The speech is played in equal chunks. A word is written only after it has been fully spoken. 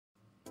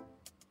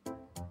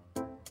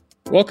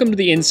Welcome to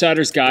the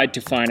Insider's Guide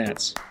to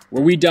Finance,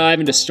 where we dive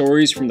into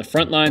stories from the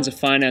front lines of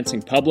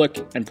financing public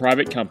and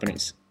private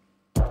companies.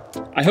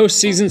 I host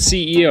seasoned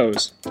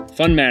CEOs,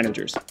 fund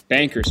managers,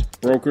 bankers,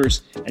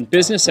 brokers, and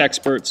business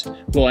experts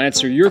who will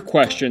answer your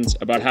questions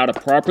about how to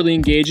properly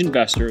engage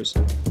investors,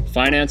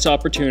 finance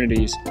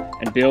opportunities,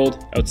 and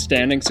build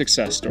outstanding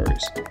success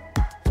stories.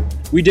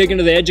 We dig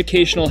into the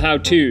educational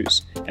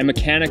how-tos and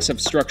mechanics of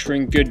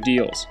structuring good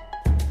deals.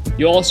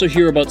 You'll also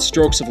hear about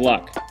strokes of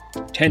luck,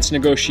 tense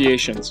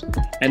negotiations,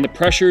 and the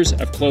pressures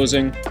of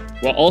closing,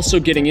 while also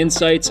getting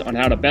insights on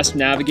how to best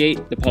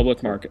navigate the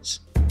public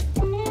markets.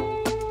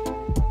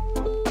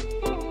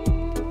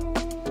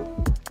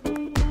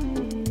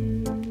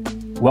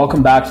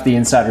 Welcome back to the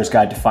Insider's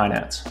Guide to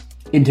Finance.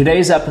 In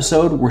today's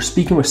episode, we're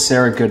speaking with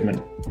Sarah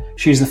Goodman.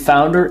 She's the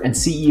founder and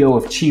CEO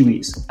of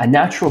Chewy's, a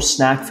natural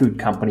snack food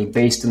company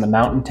based in the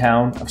mountain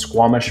town of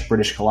Squamish,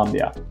 British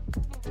Columbia.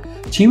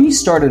 Chewy's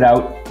started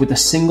out with a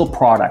single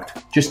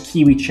product, just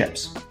kiwi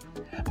chips,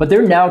 but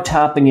they're now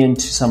tapping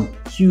into some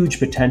huge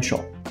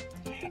potential.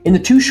 In the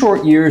 2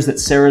 short years that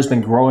Sarah's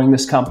been growing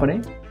this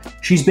company,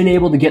 she's been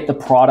able to get the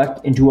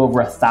product into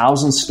over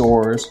 1,000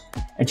 stores,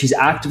 and she's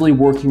actively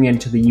working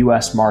into the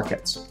US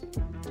markets.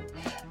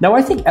 Now,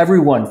 I think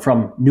everyone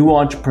from new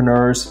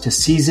entrepreneurs to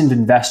seasoned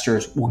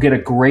investors will get a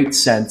great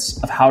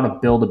sense of how to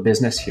build a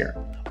business here,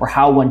 or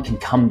how one can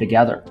come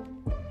together.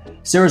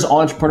 Sarah's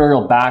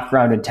entrepreneurial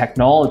background in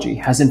technology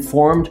has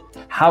informed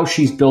how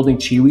she's building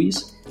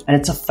Chewy's, and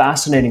it's a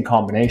fascinating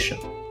combination.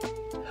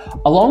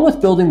 Along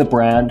with building the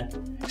brand,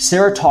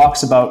 Sarah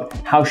talks about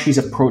how she's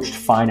approached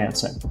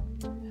financing.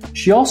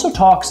 She also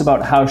talks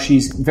about how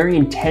she's very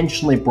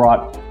intentionally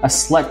brought a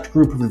select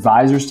group of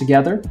advisors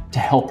together to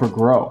help her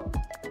grow.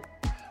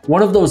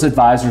 One of those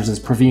advisors is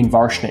Praveen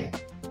Varshney,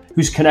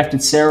 who's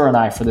connected Sarah and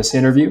I for this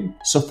interview,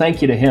 so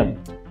thank you to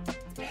him.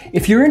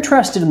 If you're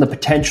interested in the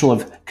potential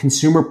of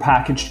consumer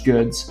packaged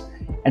goods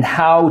and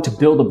how to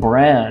build a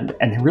brand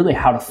and really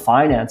how to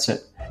finance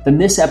it, then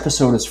this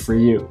episode is for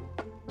you.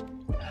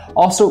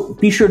 Also,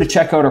 be sure to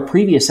check out our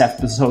previous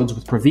episodes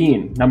with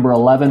Praveen, number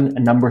 11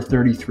 and number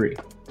 33.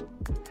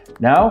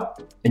 Now,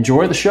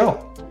 enjoy the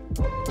show.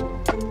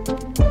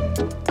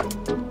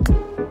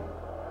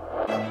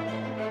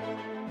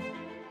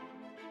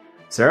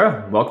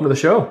 Sarah, welcome to the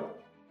show.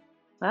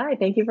 Hi,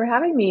 thank you for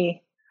having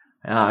me.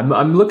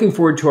 I'm looking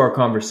forward to our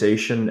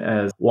conversation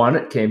as one,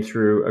 it came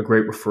through a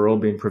great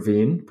referral being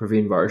Praveen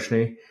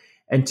Varshney,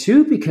 and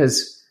two,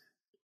 because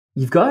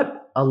you've got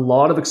a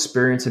lot of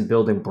experience in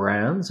building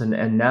brands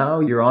and now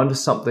you're onto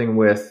something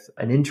with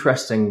an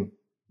interesting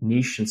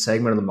niche and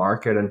segment of the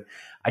market. And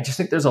I just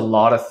think there's a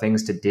lot of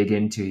things to dig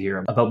into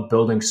here about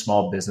building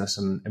small business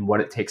and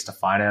what it takes to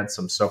finance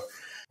them. So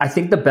I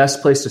think the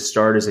best place to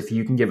start is if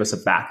you can give us a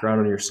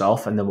background on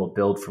yourself and then we'll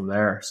build from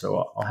there.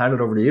 So I'll hand it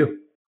over to you.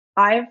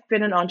 I've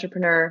been an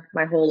entrepreneur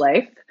my whole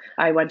life.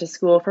 I went to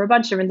school for a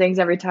bunch of different things.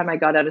 Every time I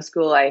got out of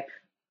school, I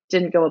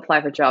didn't go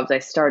apply for jobs. I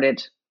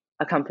started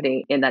a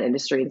company in that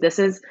industry. This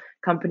is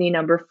company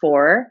number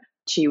 4,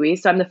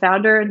 Chewy's. So I'm the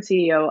founder and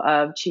CEO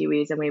of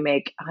Chewy's, and we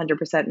make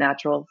 100%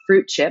 natural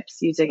fruit chips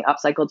using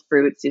upcycled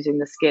fruits, using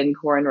the skin,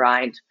 core, and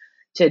rind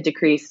to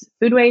decrease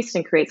food waste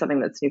and create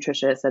something that's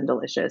nutritious and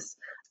delicious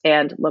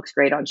and looks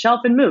great on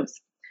shelf and moves.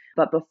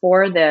 But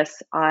before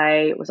this,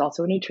 I was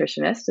also a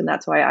nutritionist, and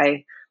that's why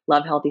I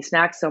love healthy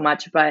snacks so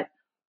much. But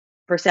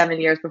for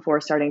 7 years before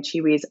starting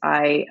Chewy's,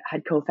 I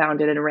had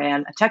co-founded and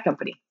ran a tech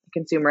company, a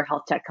consumer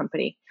health tech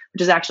company,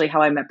 which is actually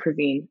how I met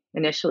Praveen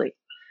initially.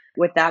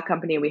 With that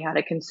company, we had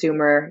a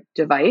consumer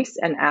device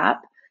and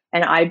app,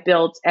 and I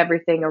built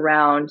everything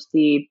around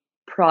the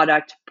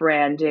product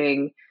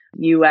branding,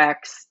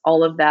 UX,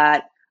 all of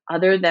that.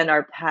 Other than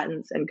our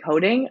patents and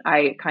coding,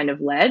 I kind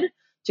of led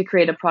to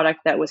create a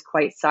product that was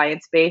quite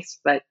science-based,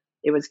 but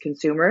it was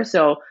consumer.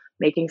 So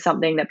making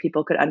something that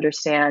people could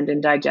understand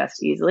and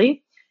digest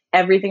easily.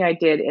 Everything I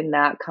did in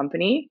that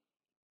company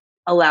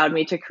allowed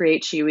me to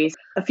create Chewy's.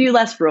 A few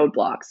less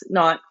roadblocks,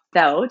 not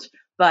without,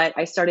 but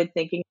I started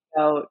thinking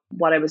about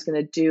what I was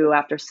going to do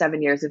after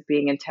 7 years of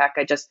being in tech.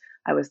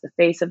 I was the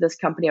face of this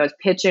company. I was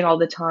pitching all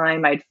the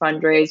time. I'd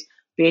fundraise.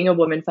 Being a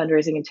woman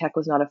fundraising in tech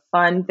was not a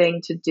fun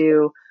thing to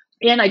do.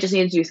 And I just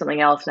needed to do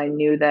something else. And I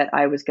knew that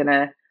I wasn't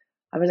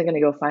going to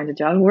go find a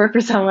job and work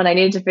for someone. I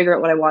needed to figure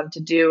out what I wanted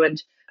to do.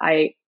 And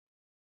I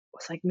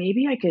was like,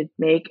 maybe I could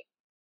make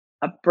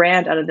a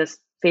brand out of this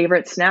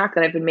favorite snack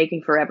that I've been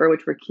making forever,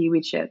 which were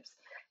kiwi chips.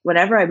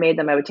 Whenever I made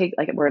them, I would take,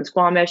 like, we're in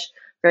Squamish,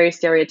 very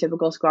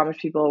stereotypical Squamish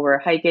people. We're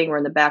hiking, we're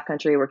in the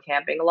backcountry, we're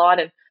camping a lot.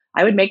 And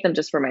I would make them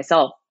just for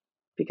myself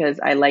because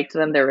I liked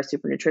them. They were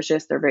super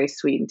nutritious. They're very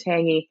sweet and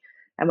tangy.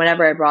 And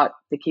whenever I brought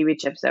the kiwi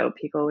chips out,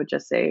 people would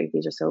just say,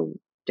 these are so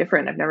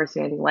different. I've never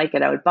seen anything like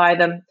it. I would buy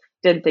them.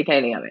 Didn't think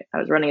anything of it. I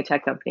was running a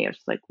tech company. I was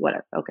just like,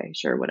 whatever. Okay,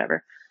 sure,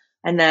 whatever.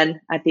 And then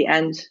at the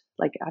end,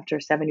 like after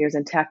 7 years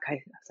in tech, I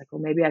was like,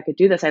 well, maybe I could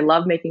do this. I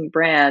love making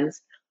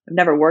brands. I've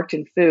never worked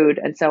in food.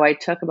 And so I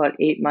took about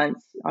 8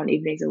 months on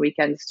evenings and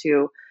weekends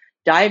to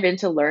dive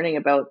into learning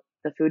about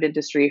the food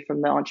industry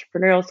from the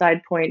entrepreneurial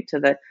side point to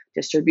the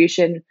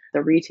distribution,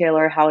 the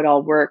retailer, how it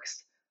all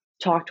works,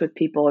 talked with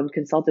people and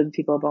consulted with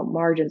people about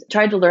margins,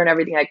 tried to learn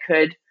everything I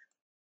could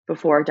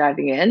before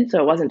diving in. So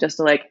it wasn't just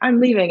like, I'm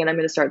leaving and I'm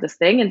going to start this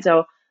thing. And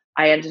so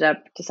I ended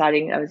up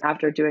deciding, I was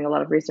after doing a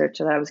lot of research,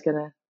 that I was going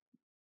to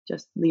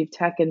just leave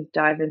tech and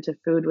dive into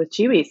food with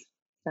Chewies.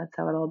 That's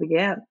how it all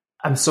began.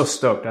 I'm so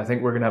stoked. I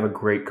think we're going to have a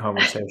great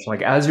conversation.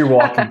 Like as you're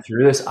walking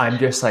through this, I'm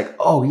just like,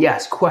 oh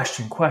yes,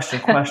 question.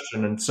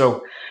 And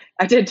so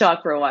I did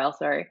talk for a while.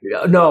 Sorry.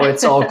 no,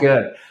 it's all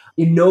good.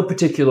 In no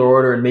particular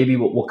order, and maybe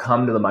we'll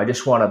come to them. I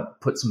just want to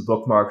put some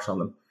bookmarks on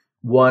them.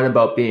 One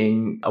about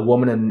being a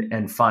woman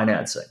and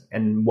financing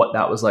and what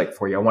that was like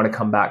for you. I want to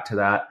come back to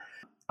that.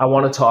 I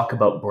want to talk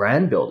about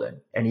brand building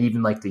and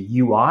even like the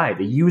UI,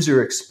 the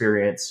user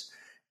experience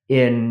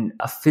in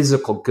a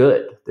physical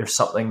good. There's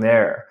something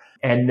there.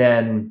 And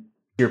then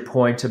your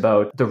point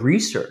about the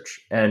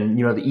research and,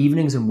 the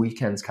evenings and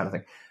weekends kind of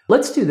thing.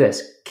 Let's do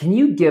this. Can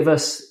you give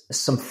us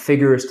some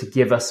figures to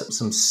give us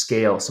some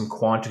scale, some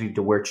quantity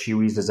to where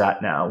Chewies is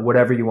at now,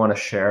 whatever you want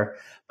to share.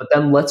 But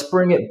then let's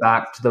bring it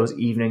back to those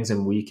evenings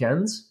and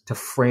weekends to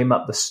frame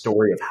up the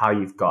story of how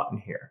you've gotten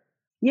here.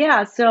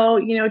 Yeah. So,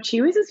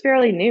 Chewies is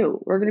fairly new.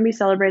 We're going to be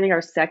celebrating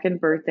our second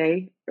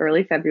birthday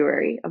early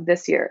February of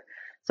this year.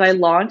 So I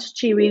launched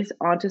Chewies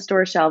onto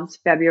store shelves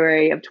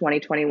February of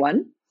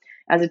 2021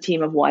 as a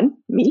team of one,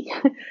 me.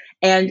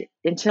 And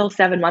until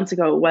 7 months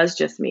ago, it was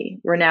just me.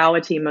 We're now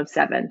a team of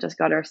 7, just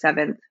got our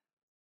 7th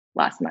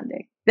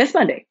this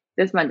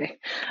Monday.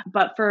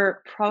 But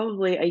for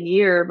probably a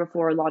year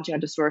before launching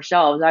onto store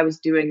shelves, I was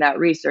doing that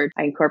research.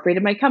 I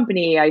incorporated my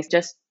company. I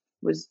just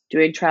was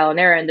doing trial and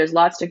error. And there's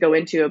lots to go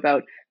into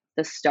about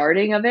the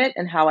starting of it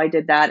and how I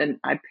did that. And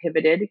I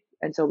pivoted.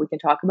 And so we can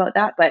talk about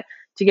that. But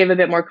to give a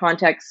bit more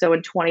context, so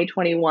in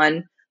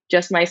 2021,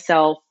 just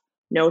myself,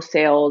 no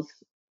sales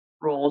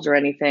roles or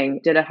anything,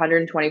 did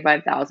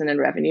 125,000 in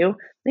revenue.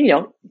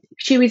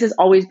 Chewies has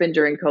always been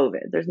during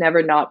COVID. There's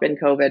never not been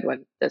COVID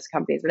when this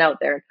company's been out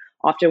there.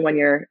 Often when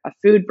you're a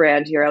food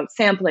brand, you're out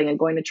sampling and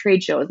going to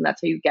trade shows, and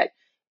that's how you get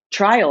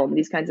trial and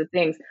these kinds of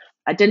things.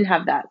 I didn't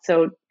have that.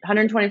 So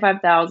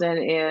 125,000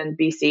 in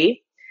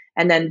BC.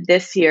 And then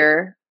this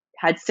year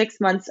had 6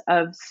 months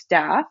of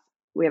staff.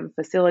 We have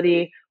a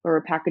facility where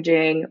we're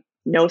packaging,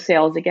 no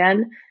sales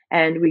again.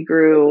 And we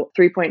grew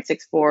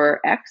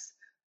 3.64x.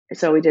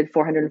 So we did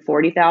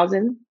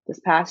 440,000 this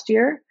past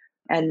year.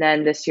 And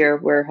then this year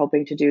we're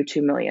hoping to do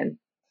 2 million.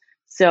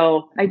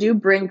 So I do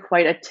bring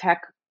quite a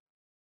tech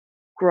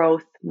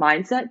growth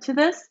mindset to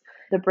this.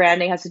 The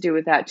branding has to do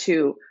with that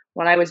too.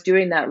 When I was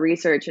doing that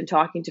research and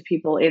talking to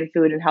people in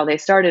food and how they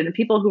started, and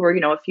people who were,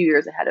 a few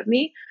years ahead of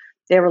me,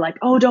 they were like,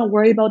 oh, don't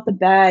worry about the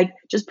bag.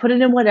 Just put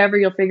it in whatever,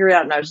 you'll figure it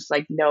out. And I was just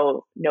like,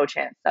 no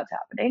chance that's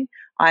happening.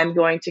 I'm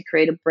going to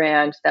create a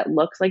brand that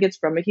looks like it's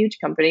from a huge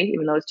company,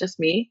 even though it's just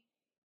me,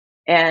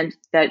 and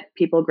that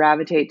people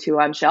gravitate to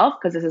on shelf,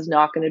 because this is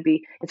not going to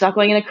be, it's not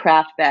going in a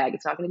craft bag.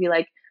 It's not going to be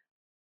like,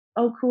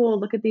 oh, cool,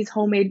 look at these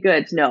homemade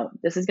goods. No,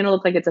 this is going to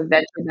look like it's a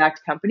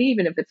venture-backed company,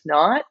 even if it's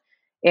not.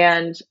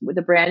 And with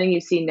the branding you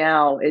see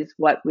now is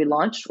what we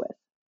launched with.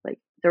 Like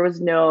there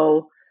was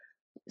no,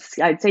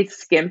 I'd say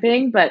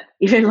skimping, but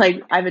even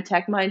like I have a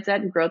tech mindset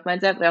and growth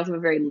mindset, but I also have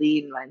a very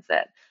lean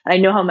mindset. And I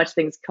know how much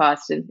things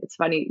cost. And it's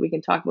funny, we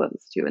can talk about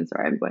this too. And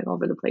sorry, I'm going all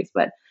over the place,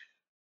 but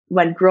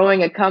when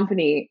growing a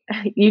company,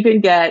 you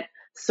can get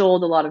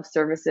sold a lot of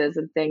services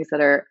and things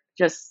that are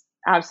just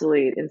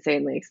absolutely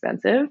insanely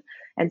expensive.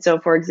 And so,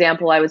 for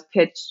example, I was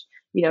pitched,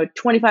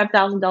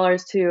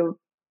 $25,000 to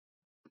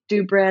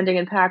do branding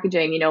and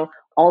packaging.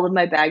 All of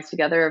my bags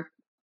together.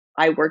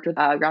 I worked with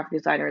a graphic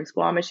designer in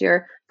Squamish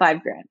here,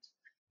 $5,000.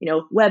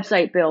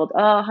 Website build,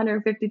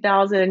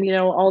 150,000.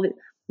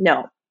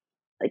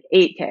 Like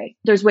 8K.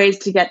 There's ways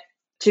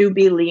to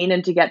be lean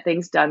and to get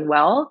things done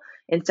well,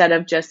 instead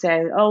of just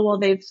saying, oh, well,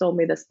 they've sold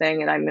me this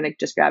thing and I'm going to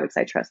just grab it because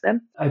I trust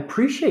them. I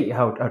appreciate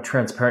how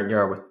transparent you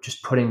are with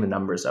just putting the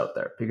numbers out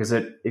there, because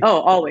it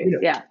always.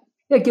 Yeah,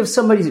 it gives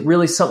somebody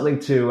really something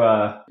to,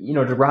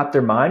 to wrap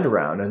their mind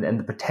around and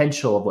the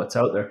potential of what's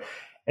out there.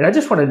 And I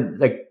just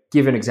want to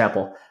give an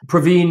example.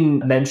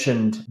 Praveen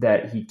mentioned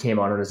that he came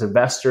on as an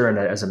investor and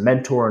as a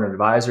mentor and an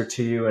advisor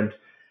to you.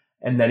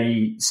 And then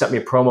he sent me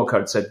a promo code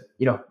and said,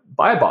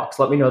 buy a box,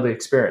 let me know the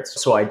experience.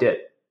 So I did.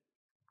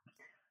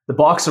 The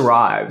box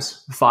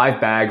arrives,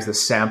 5 bags, the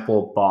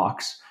sample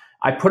box.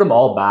 I put them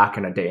all back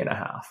in a day and a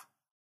half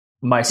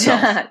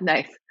myself.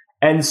 Nice.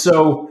 And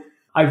so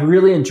I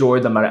really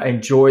enjoyed them. I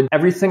enjoyed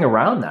everything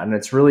around that. And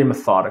it's really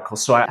methodical.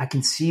 So I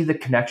can see the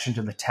connection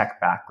to the tech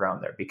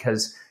background there,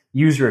 because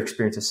user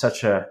experience is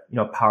such a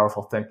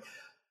powerful thing.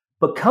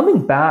 But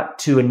coming back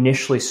to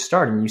initially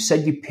starting, you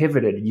said you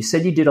pivoted. You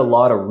said you did a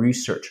lot of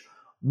research.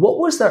 What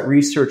was that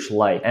research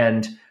like?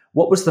 And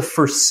what was the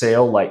first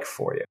sale like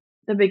for you?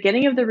 The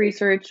beginning of the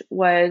research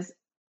was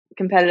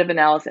competitive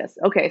analysis.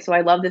 Okay, so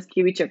I love this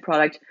kiwi chip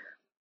product.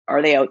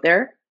 Are they out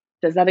there?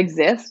 Does that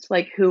exist?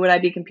 Like, who would I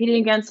be competing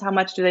against? How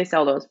much do they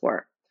sell those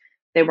for?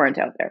 They weren't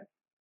out there.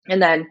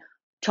 And then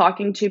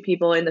talking to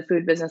people in the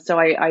food business. So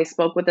I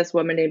spoke with this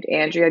woman named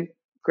Andrea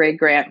Gray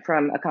Grant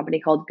from a company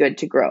called Good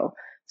to Grow.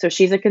 So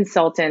she's a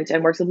consultant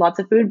and works with lots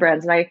of food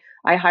brands. And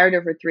I hired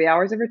her for 3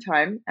 hours of her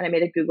time, and I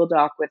made a Google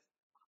Doc with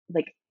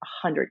like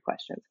 100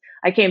 questions.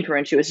 I came to her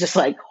and she was just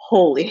like,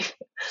 holy,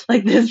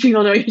 like these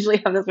people don't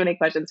usually have this many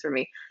questions for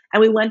me. And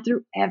we went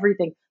through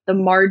everything, the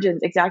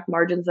margins, exact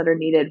margins that are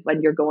needed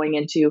when you're going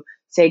into,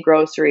 say,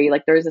 grocery.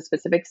 Like there's a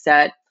specific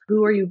set.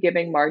 Who are you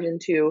giving margin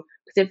to?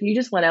 Because if you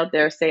just went out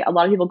there, say, a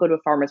lot of people go to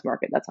a farmer's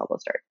market, that's how they'll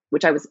start,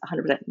 which I was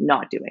 100%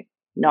 not doing.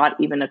 Not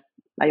even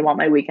I want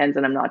my weekends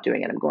and I'm not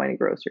doing it. I'm going to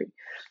grocery.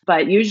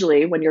 But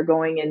usually when you're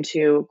going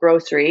into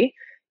grocery,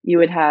 you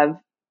would have,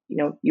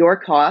 your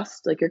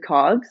cost, like your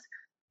COGS,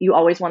 you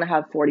always want to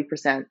have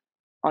 40%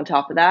 on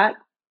top of that,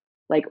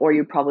 like, or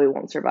you probably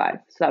won't survive.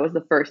 So that was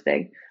the first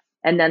thing.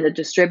 And then the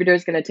distributor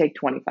is going to take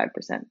 25%.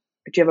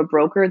 If you have a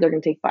broker, they're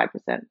going to take 5%.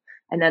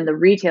 And then the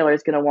retailer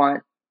is going to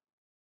want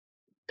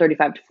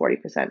 35 to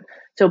 40%.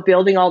 So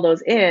building all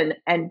those in,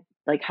 and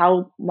like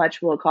how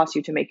much will it cost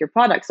you to make your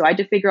product? So I had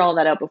to figure all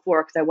that out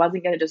before, because I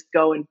wasn't going to just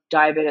go and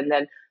dive in and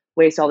then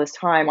waste all this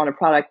time on a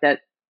product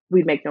that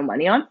we'd make no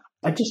money on.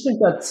 I just think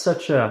that's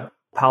such a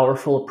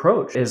powerful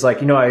approach. Is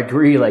like, I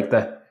agree, like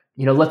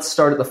let's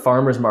start at the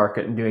farmer's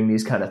market and doing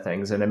these kind of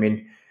things. And I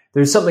mean,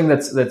 there's something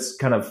that's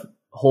kind of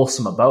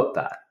wholesome about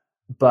that.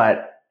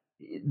 But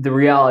the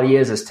reality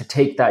is to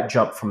take that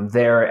jump from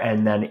there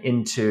and then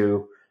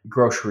into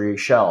grocery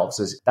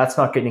shelves, that's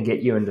not going to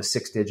get you into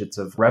 6 digits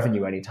of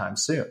revenue anytime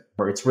soon,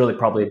 or it's really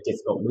probably a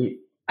difficult leap.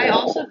 I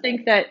also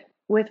think that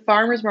with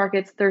farmers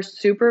markets, they're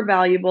super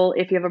valuable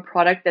if you have a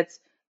product that's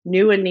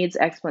new and needs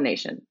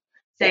explanation.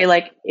 Say,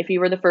 like, if you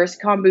were the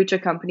first kombucha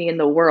company in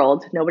the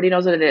world, nobody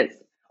knows what it is.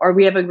 Or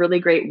we have a really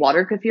great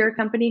water kefir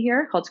company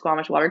here called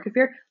Squamish Water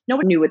Kefir. No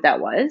one knew what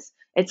that was.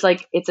 It's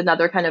like, it's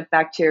another kind of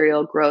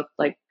bacterial growth,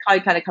 like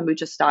kind of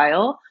kombucha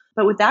style.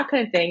 But with that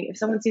kind of thing, if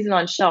someone sees it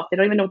on shelf, they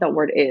don't even know what that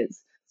word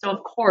is. So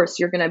of course,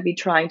 you're going to be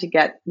trying to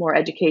get more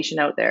education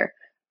out there.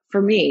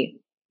 For me,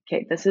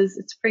 it's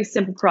a pretty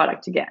simple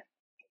product to get.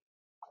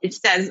 It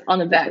says on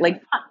the back,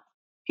 like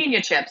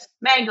pina chips,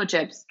 mango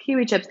chips,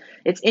 kiwi chips.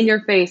 It's in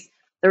your face.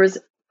 There was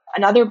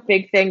another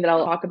big thing that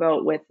I'll talk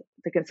about with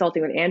the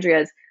consulting with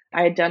Andrea is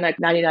I had done a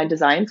 99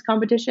 Designs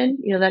competition,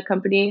 that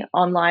company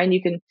online.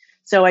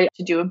 So I had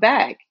to do a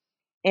bag.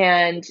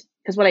 And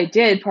because what I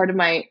did, part of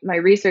my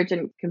research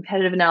and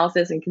competitive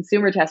analysis and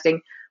consumer testing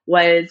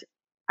was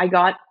I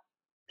got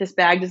this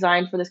bag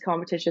designed for this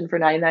competition for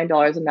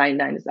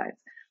 $99.99 designs.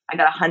 I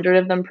got 100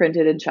 of them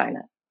printed in China.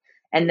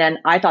 And then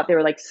I thought they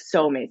were like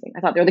so amazing. I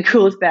thought they were the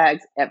coolest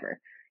bags ever.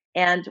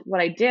 And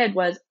what I did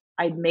was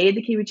I made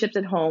the kiwi chips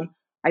at home.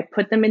 I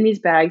put them in these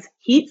bags,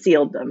 heat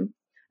sealed them,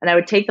 and I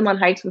would take them on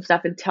hikes and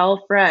stuff and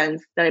tell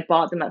friends that I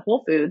bought them at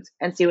Whole Foods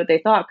and see what they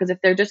thought. Because if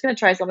they're just going to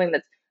try something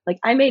that's like,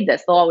 I made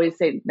this, they'll always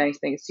say nice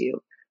things to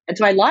you. And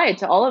so I lied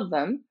to all of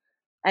them.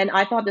 And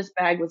I thought this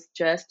bag was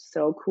just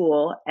so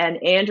cool.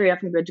 And Andrea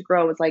from Good to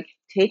Grow was like,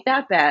 take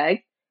that bag,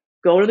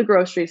 go to the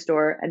grocery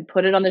store and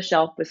put it on the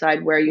shelf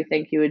beside where you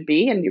think you would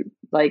be and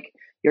like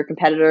your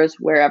competitors,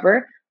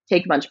 wherever,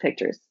 take a bunch of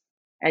pictures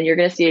and you're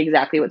going to see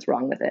exactly what's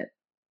wrong with it.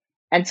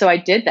 And so I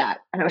did that.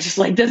 And I was just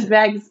like, this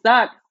bag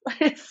sucks.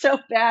 It's so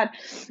bad.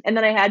 And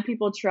then I had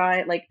people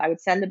try, like I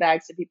would send the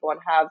bags to people and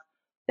have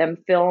them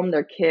film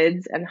their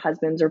kids and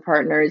husbands or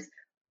partners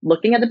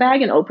looking at the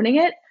bag and opening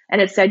it.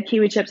 And it said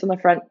kiwi chips on the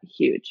front,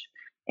 huge.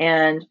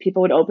 And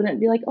people would open it and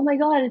be like, oh my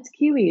God, it's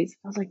kiwis.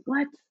 I was like,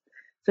 what?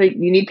 So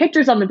you need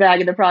pictures on the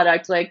bag of the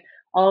product, like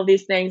all of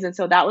these things. And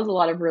so that was a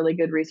lot of really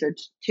good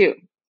research too.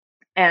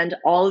 And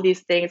all of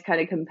these things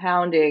kind of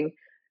compounding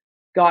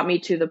got me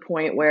to the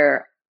point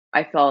where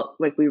I felt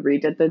like we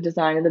redid the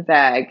design of the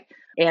bag.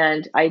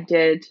 And I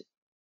did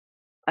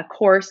a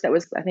course that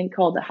was, I think,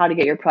 called How to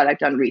Get Your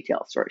Product on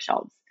Retail Store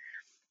Shelves.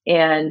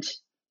 And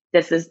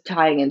this is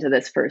tying into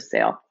this first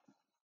sale.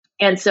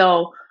 And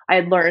so I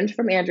had learned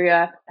from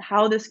Andrea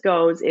how this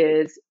goes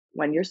is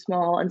when you're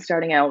small and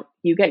starting out,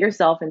 you get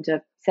yourself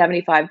into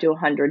 75 to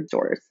 100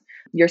 stores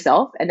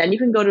yourself. And then you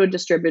can go to a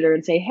distributor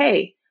and say,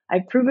 hey,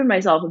 I've proven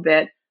myself a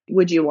bit.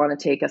 Would you want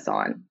to take us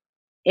on?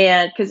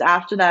 And because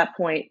after that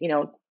point,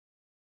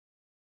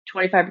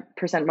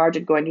 25%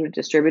 margin going to a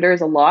distributor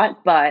is a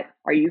lot, but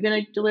are you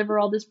going to deliver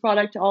all this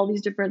product to all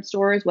these different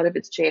stores? What if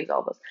it's changed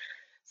all those?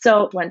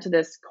 So I went to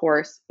this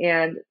course,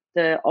 and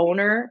the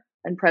owner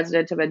and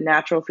president of a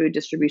natural food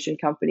distribution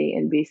company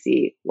in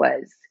BC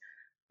was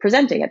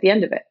presenting at the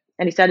end of it.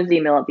 And he sent his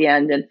email at the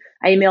end, and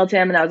I emailed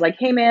him and I was like,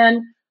 hey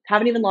man,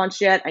 haven't even launched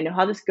yet. I know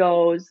how this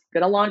goes.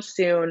 Gonna launch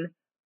soon.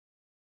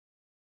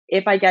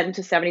 If I get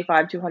into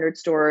 75 to 100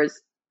 stores,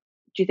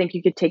 do you think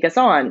you could take us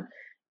on?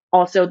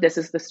 Also, this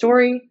is the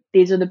story.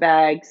 These are the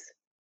bags.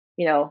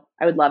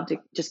 I would love to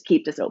just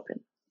keep this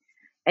open.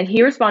 And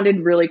he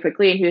responded really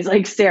quickly. And he was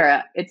like,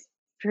 Sarah, it's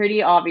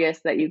pretty obvious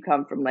that you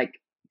come from like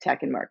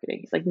tech and marketing.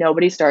 He's like,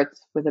 nobody starts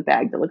with a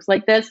bag that looks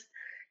like this.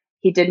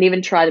 He didn't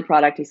even try the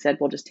product. He said,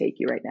 we'll just take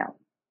you right now.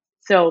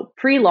 So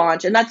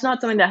pre-launch, and that's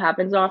not something that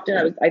happens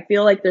often. I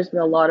feel like there's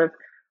been a lot of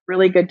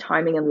really good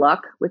timing and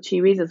luck with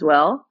Chiwis as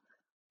well.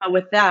 But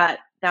with that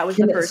was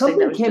the first thing.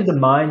 Something came to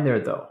mind there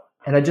though.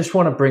 And I just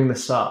want to bring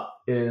this up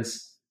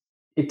is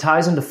It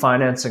ties into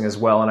financing as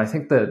well. And I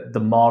think the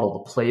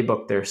model, the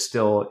playbook there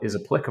still is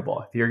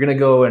applicable. If you're going to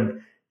go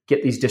and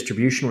get these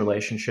distribution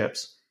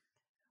relationships,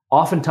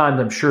 oftentimes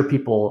I'm sure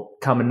people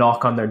come and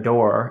knock on their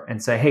door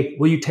and say, hey,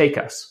 will you take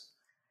us?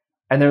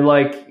 And they're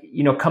like,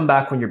 come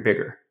back when you're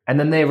bigger. And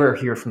then they never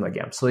hear from them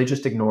again. So they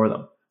just ignore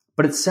them.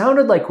 But it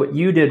sounded like what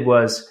you did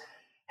was,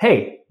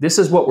 hey, this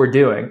is what we're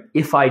doing.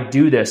 If I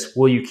do this,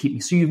 will you keep me?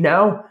 So you've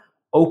now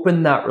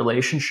opened that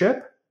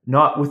relationship,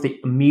 not with the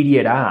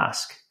immediate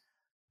ask,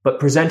 but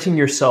presenting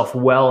yourself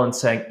well and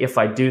saying, if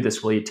I do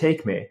this, will you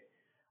take me?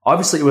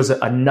 Obviously, it was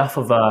enough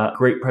of a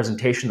great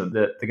presentation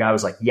that the guy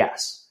was like,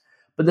 yes.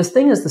 But this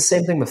thing is the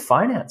same thing with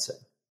financing.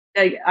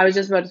 I was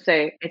just about to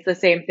say, it's the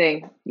same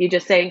thing. You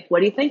just say, what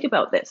do you think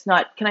about this?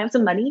 Not, can I have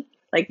some money?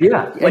 Like,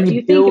 yeah, what do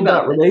you think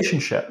about that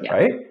relationship, yeah.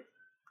 Right?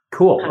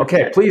 Cool. 100%.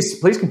 Okay,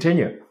 please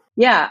continue.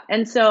 Yeah,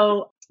 and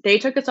so they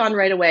took us on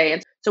right away.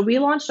 And so we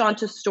launched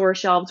onto store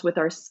shelves with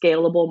our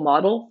scalable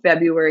model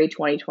February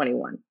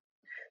 2021.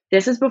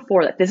 This is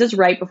before that. This is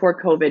right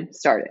before COVID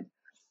started.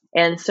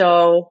 And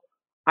so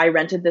I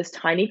rented this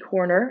tiny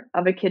corner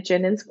of a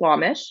kitchen in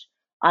Squamish.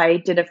 I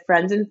did a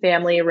friends and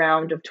family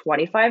round of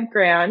 25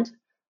 grand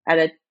at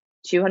a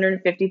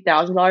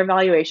 $250,000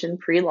 valuation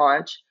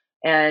pre-launch.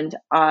 And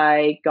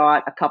I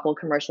got a couple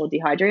commercial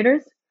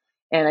dehydrators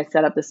and I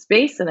set up the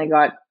space and I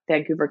got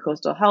Vancouver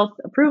Coastal Health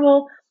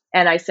approval.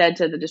 And I said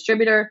to the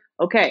distributor,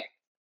 okay,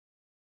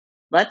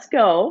 let's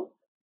go.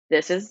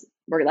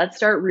 Let's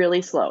start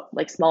really slow,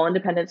 like small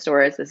independent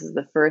stores. This is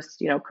the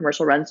first,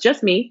 commercial runs,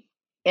 just me.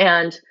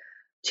 And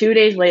 2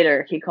 days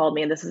later, he called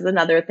me, and this is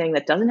another thing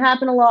that doesn't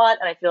happen a lot,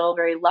 and I feel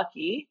very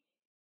lucky.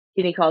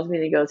 And he calls me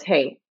and he goes,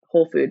 hey,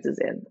 Whole Foods is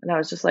in. And I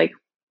was just like,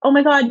 oh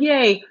my God,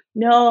 yay.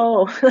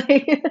 No.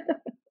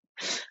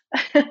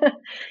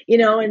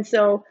 And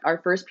so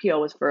our first PO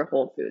was for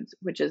Whole Foods,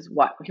 which is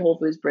what Whole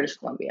Foods, British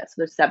Columbia. So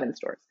there's 7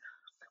 stores,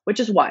 which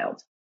is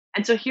wild.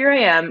 And so here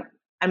I am.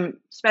 I'm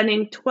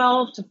spending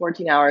 12 to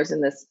 14 hours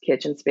in this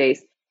kitchen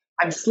space.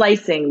 I'm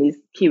slicing these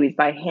kiwis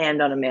by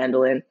hand on a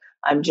mandolin.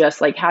 I'm just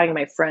like having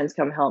my friends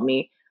come help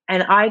me.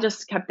 And I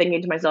just kept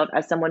thinking to myself,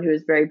 as someone who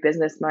is very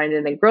business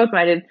minded and growth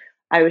minded,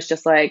 I was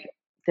just like,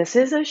 this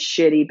is a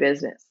shitty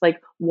business.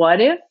 Like,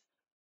 what if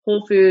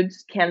Whole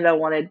Foods Canada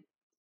wanted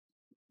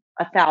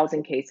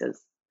 1,000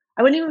 cases?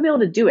 I wouldn't even be able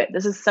to do it.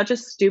 This is such a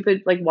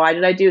stupid, like, why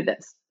did I do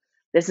this?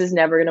 This is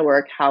never going to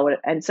work.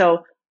 And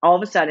so all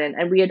of a sudden,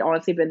 and we had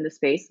honestly been in the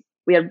space,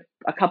 we had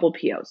a couple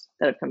POs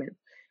that have come in,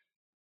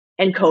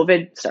 and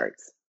COVID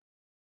starts.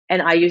 And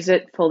I used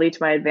it fully to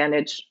my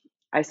advantage.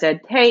 I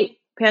said, hey,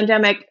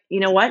 pandemic, you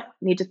know what?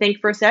 Need to think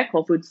for a sec.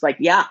 Whole Foods like,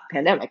 yeah,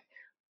 pandemic.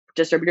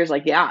 Distributors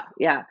like, yeah.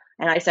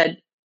 And I said,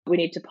 we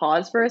need to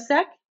pause for a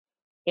sec.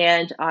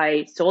 And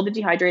I sold the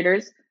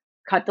dehydrators,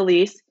 cut the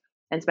lease,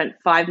 and spent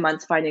 5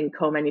 months finding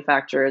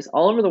co-manufacturers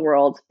all over the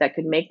world that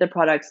could make the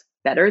products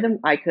better than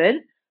I could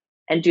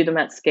and do them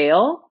at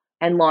scale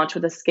and launch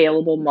with a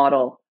scalable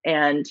model.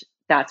 And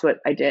that's what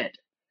I did.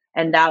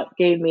 And that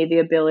gave me the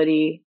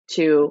ability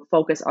to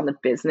focus on the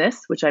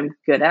business, which I'm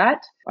good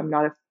at. I'm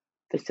not a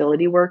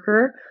facility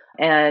worker,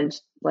 and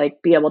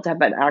like be able to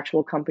have an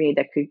actual company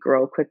that could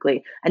grow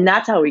quickly. And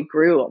that's how we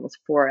grew almost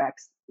 4x.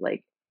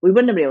 Like, we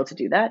wouldn't have been able to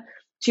do that.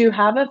 To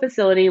have a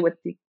facility with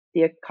the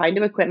kind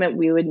of equipment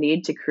we would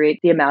need to create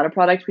the amount of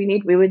products we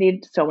need, we would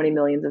need so many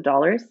millions of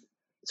dollars.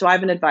 So I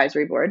have an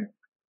advisory board,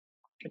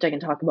 which I can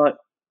talk about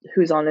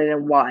who's on it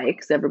and why,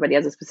 because everybody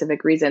has a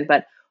specific reason.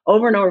 But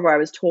over and over, I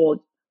was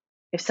told,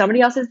 if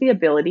somebody else has the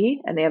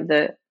ability and they have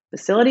the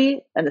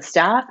facility and the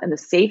staff and the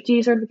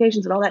safety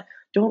certifications and all that,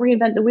 don't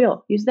reinvent the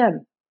wheel, use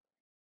them.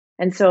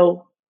 And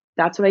so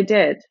that's what I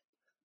did.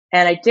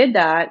 And I did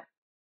that.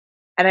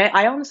 And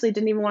I honestly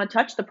didn't even want to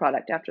touch the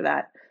product after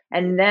that.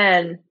 And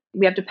then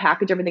we have to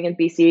package everything in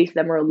BC. So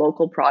then we're a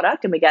local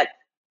product and we get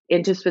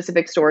into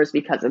specific stores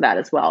because of that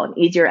as well, and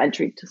easier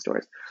entry to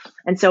stores.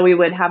 And so we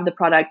would have the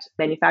product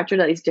manufactured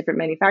at these different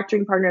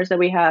manufacturing partners that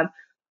we have,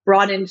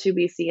 brought into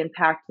BC and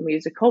packed, and we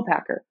use a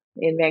co-packer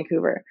in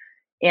Vancouver.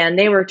 And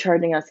they were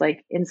charging us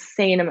like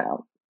insane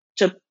amount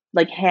to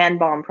like hand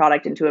bomb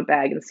product into a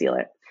bag and seal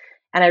it.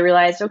 And I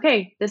realized,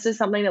 okay, this is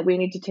something that we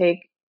need to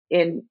take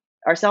in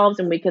ourselves,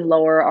 and we can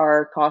lower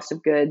our cost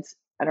of goods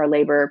and our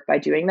labor by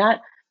doing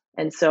that.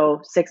 And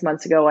so 6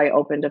 months ago, I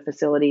opened a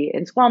facility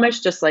in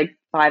Squamish, just like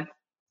 3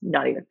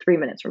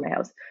 minutes from my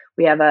house.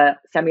 We have a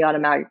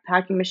semi-automatic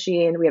packing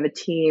machine. We have a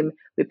team.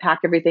 We pack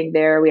everything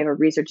there. We have a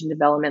research and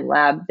development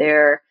lab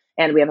there.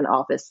 And we have an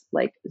office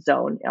like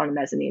zone on a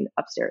mezzanine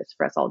upstairs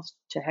for us all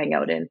to hang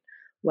out in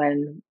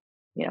when,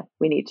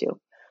 we need to.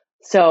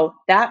 So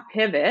that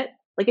pivot,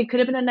 like, it could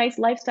have been a nice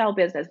lifestyle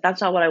business.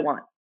 That's not what I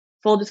want.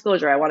 Full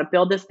disclosure. I want to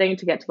build this thing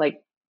to get to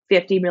like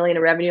 50 million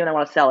in revenue, and I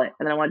want to sell it.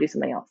 And then I want to do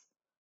something else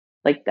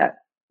like that.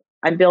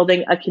 I'm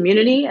building a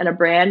community and a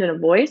brand and a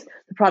voice.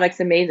 The product's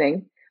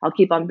amazing. I'll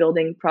keep on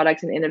building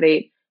products and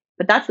innovate,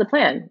 but that's the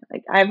plan.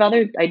 Like, I have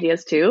other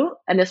ideas too,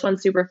 and this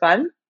one's super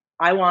fun.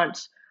 I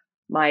want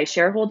my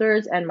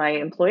shareholders and my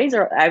employees,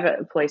 or I have an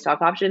employee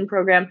stock option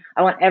program.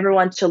 I want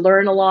everyone to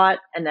learn a lot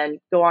and then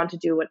go on to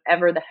do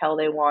whatever the hell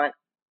they want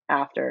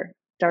after,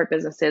 start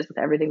businesses with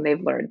everything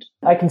they've learned.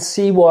 I can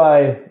see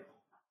why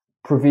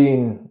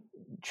Praveen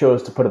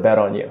chose to put a bet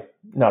on you.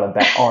 Not a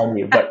bet on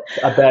you, but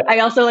a bet. I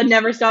also would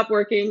never stop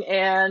working,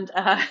 and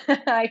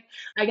I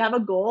have a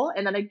goal,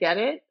 and then I get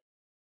it,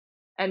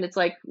 and it's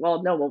like,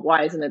 well, no, well,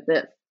 why isn't it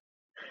this?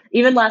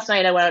 Even last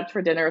night, I went out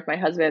for dinner with my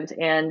husband,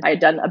 and I had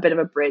done a bit of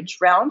a bridge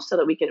round so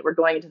that we're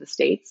going into the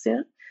States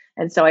soon,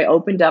 and so I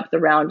opened up the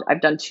round.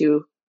 I've done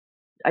two.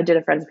 I did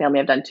a friends and family.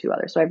 I've done two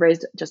others, so I've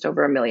raised just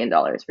over $1 million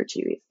for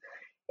Chiwis.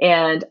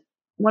 And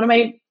one of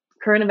my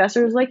current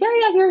investors was like,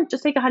 yeah, here,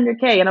 just take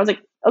 100K. And I was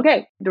like,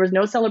 okay. There was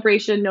no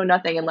celebration, no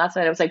nothing. And last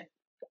night I was like,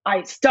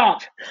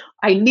 stop.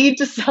 I need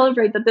to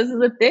celebrate that this is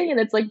a thing. And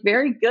it's like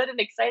very good and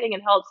exciting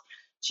and helps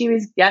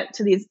Chiwis get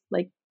to these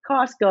like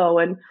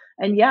Costco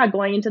and yeah,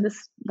 going into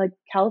this like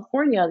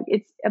California,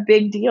 it's a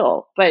big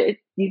deal, but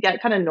you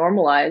get kind of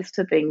normalized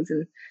to things,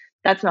 and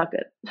that's not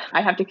good.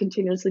 I have to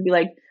continuously be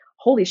like,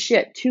 holy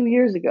shit, 2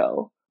 years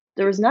ago,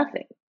 there was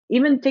nothing.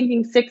 Even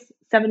thinking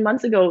 6-7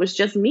 months ago, it was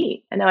just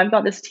me. And now I've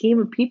got this team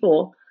of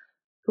people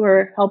who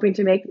are helping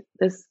to make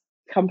this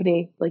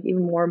company like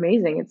even more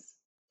amazing. It's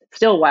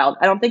still wild.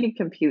 I don't think it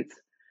computes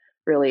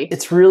really.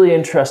 It's really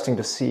interesting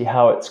to see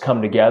how it's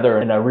come together.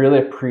 And I really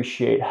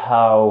appreciate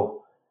how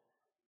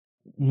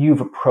you've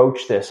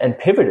approached this and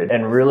pivoted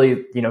and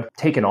really,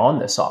 taken on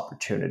this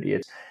opportunity.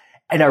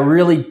 And I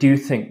really do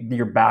think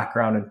your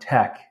background in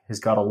tech has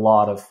got a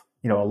lot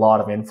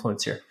of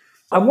influence here.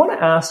 I want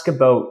to ask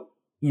about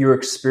your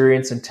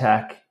experience in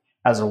tech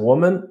as a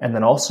woman, and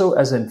then also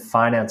as in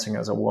financing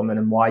as a woman,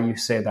 and why you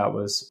say that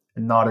was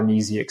not an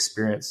easy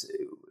experience.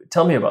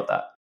 Tell me about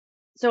that.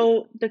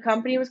 So the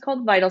company was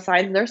called Vital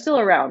Signs. They're still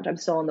around. I'm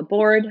still on the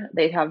board.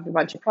 They have a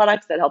bunch of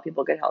products that help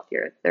people get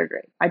healthier. They're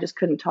great. I just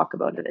couldn't talk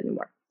about it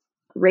anymore.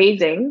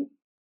 Raising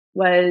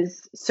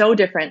was so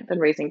different than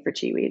raising for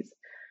Chiwis.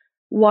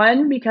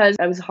 One, because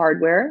I was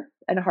hardware,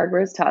 and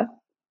hardware is tough.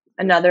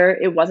 Another,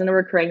 it wasn't a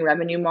recurring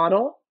revenue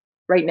model.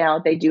 Right now,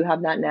 they do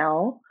have that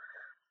now.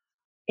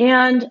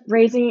 And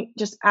raising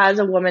just as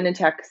a woman in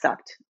tech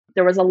sucked.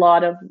 There was a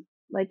lot of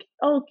like,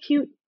 oh,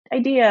 cute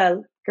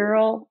idea,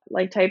 girl,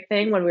 like type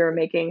thing when we were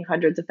making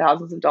hundreds of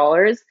thousands of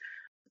dollars.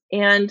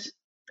 And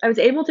I was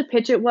able to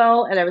pitch it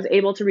well, and I was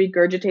able to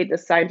regurgitate the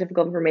scientific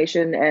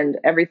information and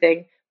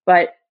everything.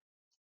 But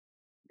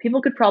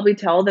people could probably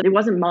tell that it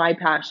wasn't my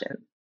passion.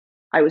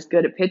 I was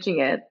good at pitching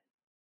it,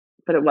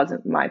 but it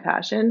wasn't my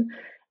passion.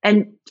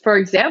 And for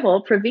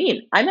example,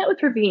 Praveen, I met with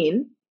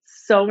Praveen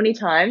so many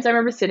times. I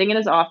remember sitting in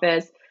his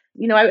office.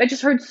 I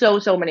just heard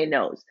so many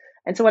no's.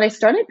 And so when I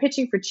started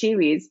pitching for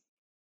Chiwis,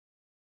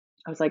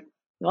 I was like,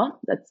 well,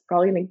 that's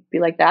probably going to be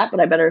like that, but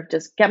I better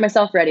just get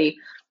myself ready.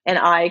 And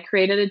I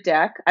created a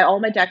deck.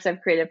 All my decks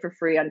I've created for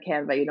free on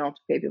Canva. You don't have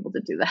to pay people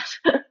to do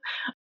that.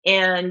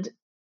 And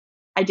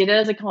I did it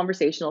as a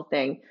conversational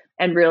thing.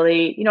 And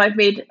really, I've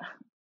made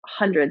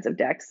hundreds of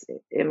decks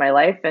in my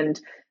life, and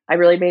I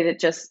really made it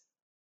just,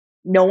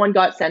 no one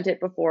got sent it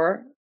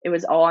before. It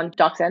was all on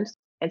DocSend.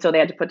 And so they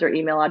had to put their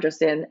email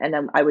address in, and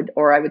then I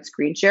would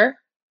screen share.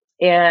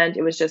 And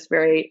it was just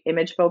very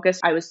image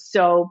focused. I was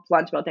so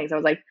blunt about things. I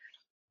was like,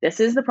 this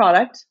is the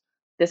product.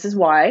 This is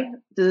why.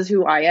 This is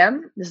who I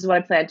am. This is what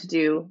I plan to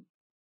do.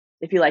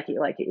 If you like it, you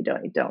like it. You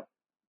don't, you don't.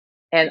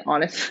 And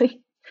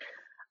honestly,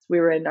 we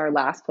were in our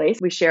last place.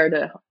 We shared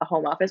a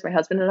home office, my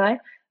husband and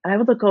I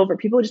would look over.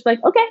 People would just be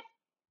like, okay.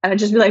 And I'd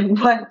just be like,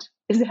 what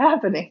is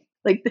happening?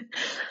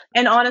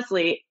 And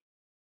honestly,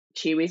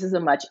 Chiwis is a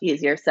much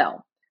easier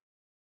sell.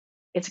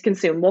 It's a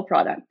consumable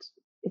product.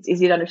 It's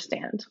easy to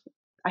understand.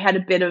 I had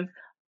a bit of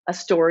a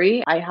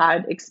story. I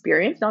had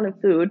experience, not in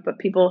food, but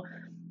people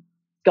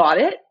got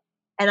it.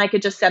 And I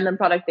could just send them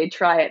product. They'd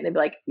try it and they'd be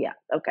like, yeah,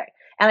 okay.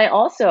 And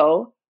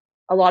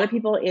a lot of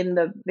people in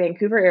the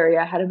Vancouver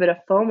area had a bit of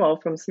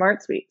FOMO from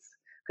Smart Sweets,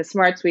 because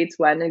Smart Sweets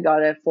went and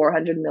got a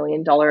 $400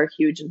 million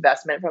huge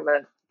investment from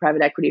a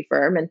private equity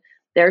firm. And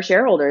their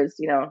shareholders,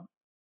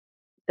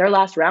 their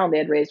last round they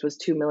had raised was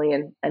 $2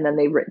 million. And then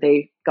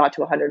they got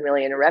to $100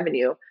 million in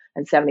revenue,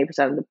 and 70%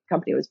 of the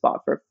company was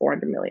bought for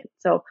 $400 million.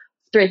 So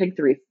I think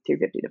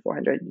 350 to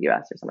 400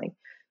 US or something.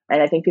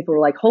 And I think people were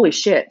like, holy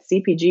shit,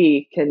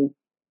 CPG can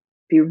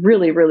be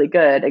really, really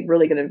good, a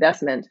really good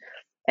investment.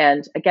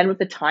 And again, with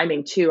the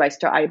timing too,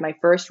 my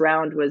first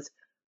round was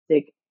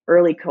like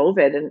early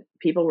COVID, and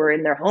people were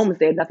in their homes.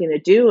 They had nothing to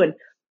do. And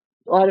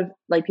a lot of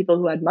like people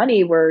who had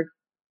money were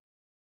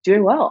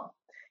doing well.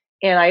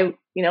 And I,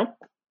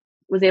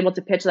 was able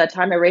to pitch that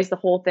time. I raised the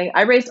whole thing.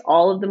 I raised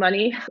all of the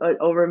money,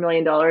 over $1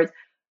 million,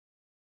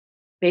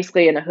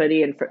 basically in a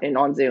hoodie and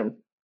on Zoom.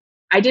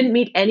 I didn't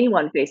meet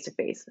anyone face to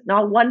face,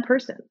 not one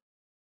person.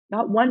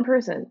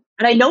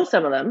 And I know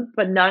some of them,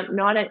 but not,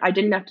 I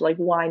didn't have to like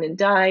wine and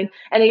dine.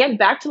 And again,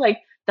 back to like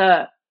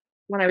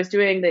when I was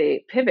doing the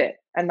pivot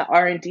and the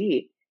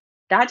R&D,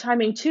 that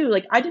timing too,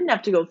 like I didn't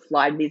have to go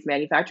fly to these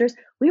manufacturers.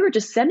 We were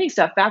just sending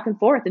stuff back and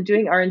forth and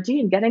doing R&D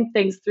and getting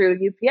things through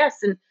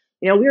UPS. And,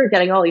 we were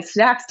getting all these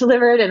snacks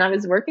delivered, and I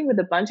was working with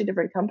a bunch of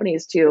different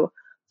companies to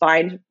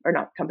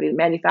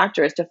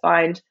manufacturers to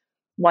find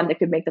one that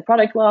could make the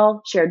product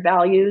well, shared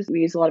values.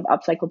 We use a lot of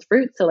upcycled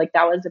fruit. So like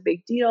that was a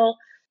big deal.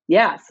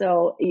 Yeah.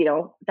 So,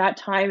 that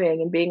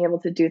timing and being able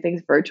to do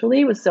things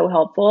virtually was so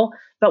helpful.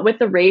 But with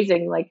the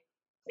raising, like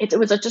it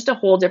was just a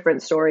whole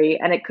different story.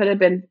 And it could have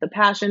been the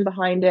passion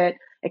behind it.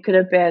 It could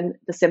have been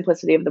the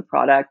simplicity of the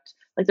product.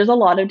 Like there's a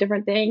lot of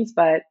different things,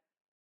 but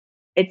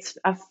it's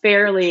a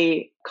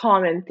fairly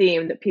common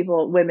theme that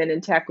women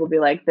in tech will be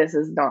like, this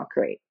is not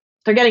great.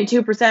 They're getting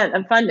 2%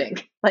 of funding.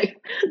 Like,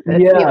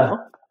 yeah.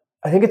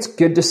 I think it's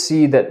good to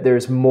see that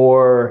there's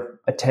more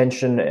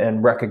attention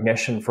and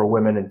recognition for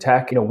women in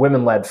tech,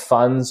 women-led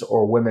funds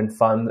or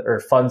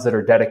funds that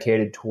are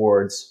dedicated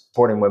towards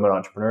supporting women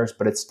entrepreneurs.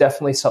 But it's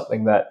definitely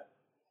something that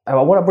I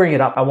want to bring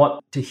it up. I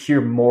want to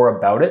hear more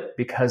about it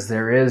because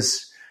there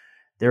is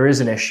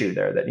an issue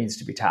there that needs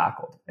to be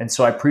tackled. And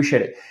so I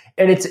appreciate it.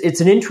 And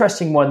it's an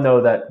interesting one,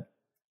 though, that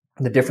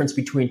the difference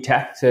between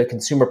tech to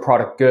consumer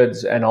product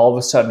goods, and all of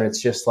a sudden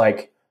it's just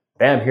like,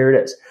 bam, here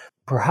it is.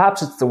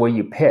 Perhaps it's the way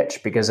you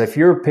pitch, because if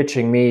you're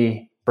pitching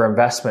me for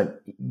investment,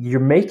 you're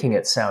making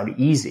it sound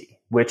easy,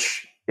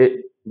 which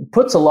it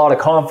puts a lot of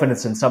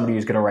confidence in somebody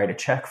who's going to write a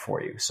check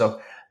for you.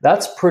 So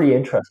that's pretty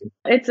interesting.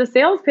 It's a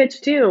sales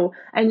pitch too.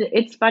 And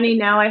it's funny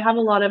now, I have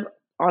a lot of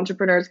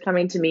entrepreneurs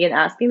coming to me and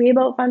asking me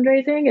about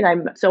fundraising, and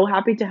I'm so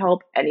happy to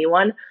help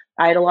anyone.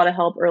 I had a lot of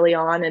help early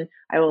on, and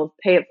I will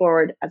pay it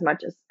forward as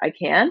much as I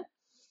can.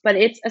 But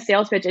it's a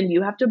sales pitch, and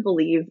you have to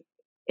believe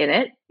in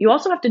it. You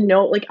also have to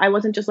know, like, I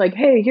wasn't just like,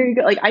 hey, here you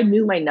go. Like, I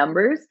knew my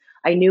numbers.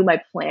 I knew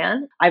my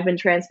plan. I've been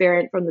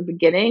transparent from the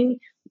beginning.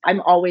 I'm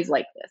always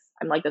like this.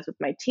 I'm like this with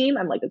my team.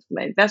 I'm like this with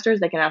my investors.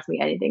 They can ask me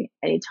anything,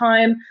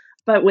 anytime.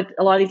 But with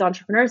a lot of these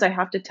entrepreneurs, I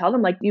have to tell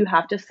them, like, you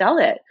have to sell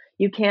it.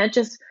 You can't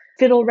just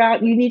fiddle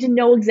around. You need to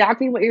know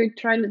exactly what you're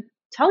trying to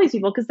tell these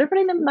people, because they're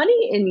putting the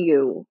money in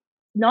you.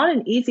 Not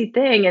an easy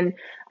thing. And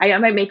I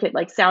might make it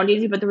like sound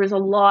easy, but there was a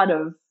lot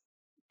of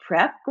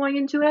prep going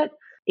into it.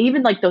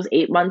 Even like those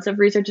 8 months of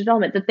research and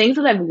development, the things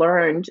that I've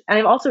learned, and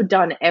I've also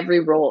done every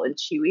role in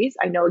Chewy's.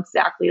 I know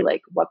exactly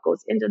like what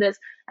goes into this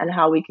and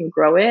how we can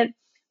grow it.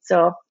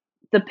 So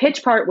the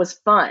pitch part was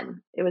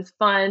fun. It was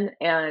fun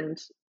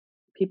and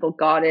people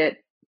got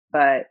it.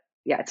 But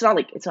yeah, it's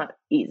not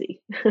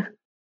easy.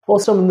 Well,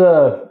 some of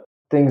the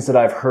things that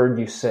I've heard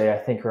you say, I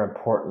think are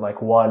important.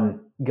 Like one,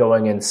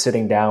 going and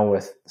sitting down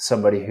with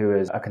somebody who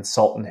is a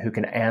consultant who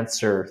can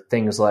answer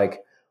things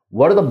like,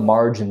 what are the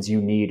margins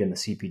you need in the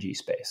CPG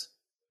space?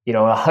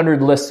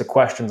 100 lists of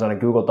questions on a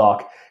Google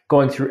Doc,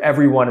 going through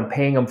everyone and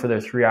paying them for their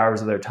 3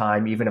 hours of their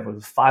time, even if it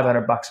was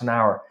 $500 an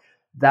hour.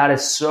 That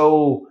is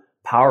so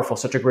powerful,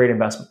 such a great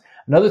investment.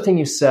 Another thing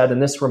you said,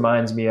 and this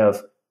reminds me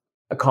of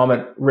a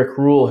comment Rick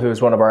Rule, who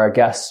is one of our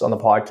guests on the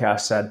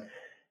podcast, said.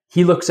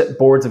 He looks at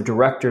boards of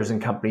directors in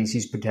companies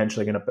he's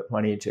potentially going to put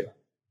money into.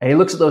 And he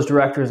looks at those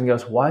directors and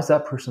goes, why is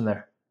that person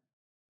there?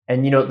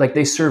 And, like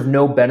they serve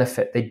no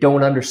benefit. They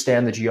don't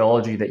understand the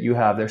geology that you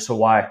have there. So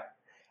why?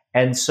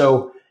 And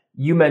so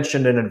you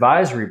mentioned an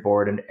advisory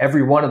board, and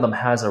every one of them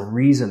has a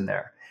reason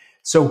there.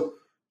 So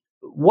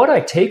what I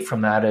take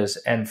from that is,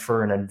 and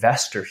for an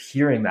investor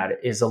hearing that,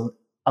 is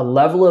a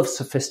level of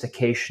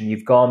sophistication.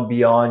 You've gone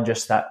beyond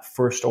just that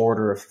first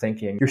order of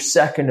thinking. Your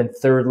second and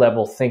third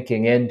level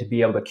thinking in to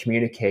be able to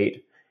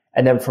communicate.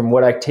 And then from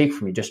what I take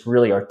from you, just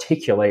really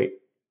articulate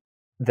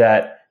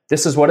that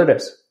this is what it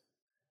is.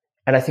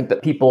 And I think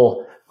that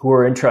people who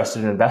are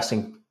interested in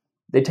investing,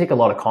 they take a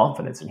lot of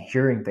confidence in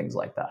hearing things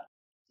like that.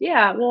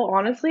 Yeah, well,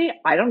 honestly,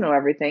 I don't know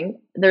everything.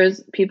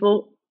 There's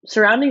people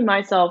surrounding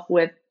myself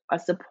with a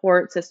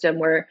support system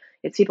where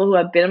it's people who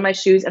have been in my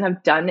shoes and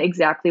have done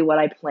exactly what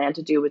I plan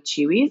to do with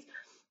Chewy's.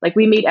 Like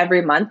we meet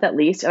every month at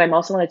least, and I'm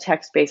also on a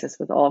text basis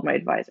with all of my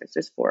advisors.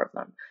 There's 4 of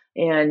them.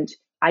 And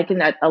I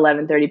can at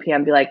 11:30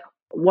 p.m. be like,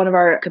 one of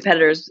our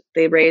competitors,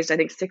 they raised, I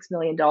think, $6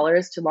 million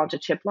to launch a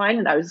chip line.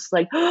 And I was just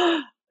like,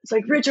 oh, it's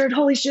like, Richard,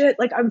 holy shit,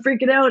 like I'm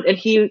freaking out. And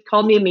he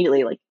called me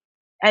immediately, like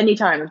any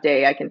time of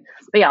day I can.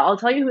 But yeah, I'll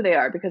tell you who they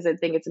are because I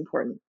think it's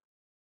important.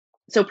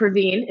 So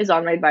Praveen is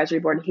on my advisory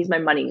board. He's my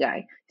money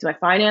guy. He's my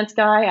finance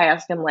guy. I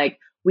ask him, like,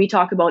 we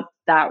talk about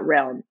that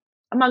realm,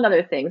 among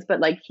other things, but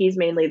like he's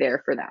mainly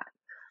there for that.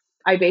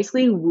 I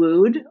basically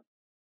wooed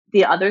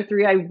the other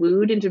 3. I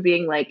wooed into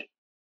being like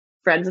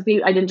friends with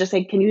me. I didn't just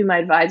say, can you be my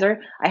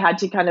advisor? I had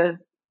to kind of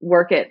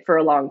work it for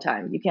a long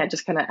time. You can't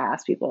just kind of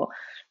ask people.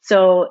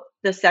 So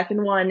the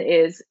second one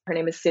is, her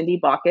name is Cindy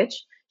Bakich.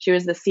 She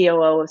was the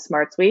COO of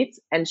Smart Sweets,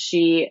 and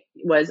she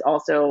was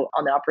also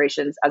on the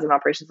operations as an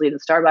operations lead in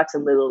Starbucks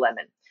and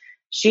Lululemon.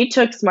 She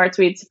took Smart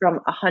Sweets from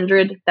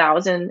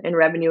 100,000 in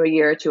revenue a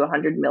year to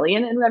 100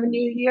 million in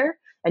revenue a year.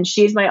 And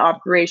she's my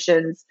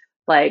operations,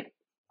 like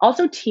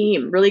also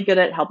team, really good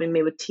at helping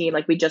me with team.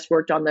 Like we just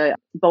worked on the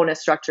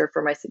bonus structure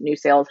for my new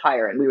sales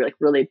hire. And we were like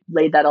really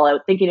laid that all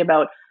out, thinking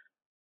about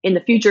in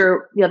the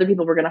future, the other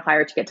people we're going to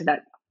hire to get to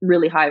that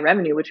really high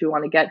revenue, which we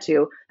want to get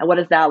to. And what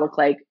does that look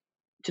like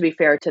to be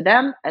fair to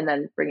them? And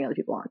then bringing other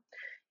people on.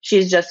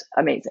 She's just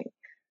amazing.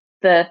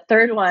 The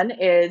third one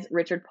is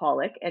Richard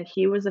Pollock, and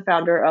he was the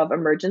founder of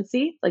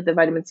Emergency, like the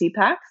vitamin C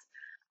packs.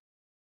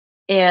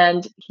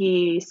 And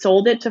he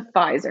sold it to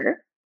Pfizer.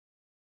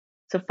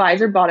 So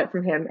Pfizer bought it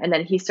from him, and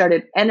then he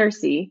started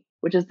NRC,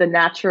 which is the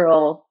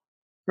natural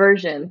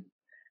version.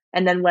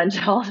 And then went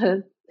to all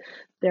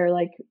their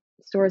like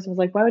stores and was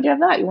like, why would you have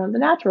that? You want the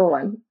natural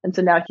one. And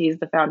so now he's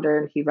the founder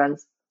and he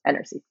runs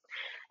NRC.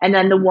 And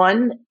then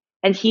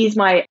and he's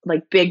my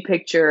like big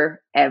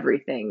picture,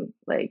 everything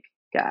like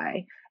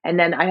guy. And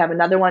then I have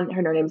another one.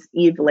 Her name's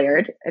Eve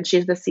Laird, and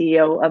she's the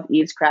CEO of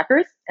Eve's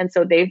Crackers. And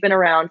so they've been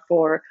around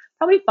for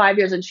probably 5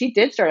 years. And she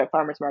did start at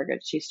farmers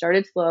market. She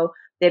started slow.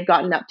 They've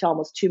gotten up to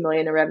almost 2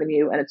 million in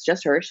revenue, and it's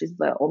just her. She's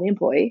the only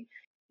employee.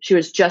 She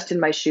was just in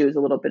my shoes a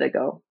little bit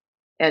ago.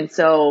 And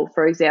so,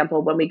 for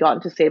example, when we got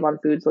into Save on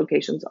Foods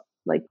locations,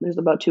 like there's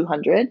about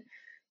 200,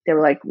 they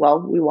were like, well,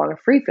 we want a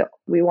free fill.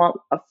 We want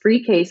a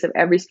free case of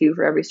every SKU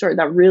for every store.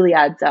 That really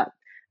adds up.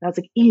 And I was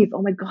like, Eve,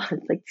 oh my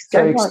God. Like,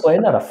 so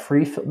explain that, a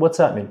free fill. What's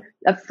that mean?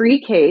 A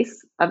free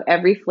case of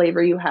every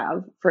flavor you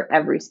have for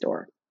every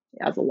store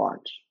as a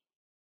launch.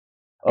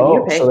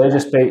 Oh, so they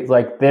just pay,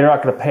 like, they're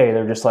not going to pay.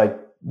 They're just like,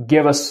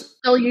 give us.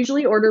 They'll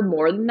usually order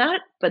more than that,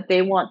 but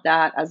they want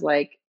that as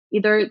like,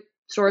 either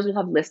stores will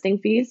have listing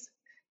fees,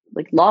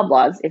 like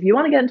Loblaws. If you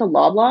want to get into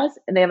Loblaws,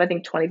 and they have, I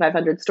think,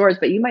 2,500 stores,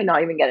 but you might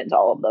not even get into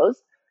all of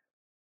those,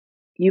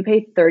 you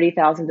pay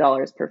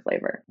 $30,000 per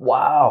flavor.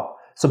 Wow.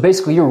 So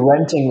basically you're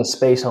renting the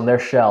space on their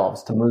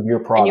shelves to move your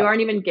product. And you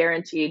aren't even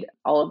guaranteed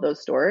all of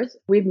those stores.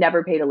 We've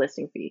never paid a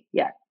listing fee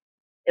yet.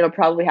 It'll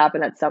probably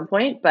happen at some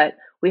point, but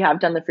we have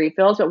done the free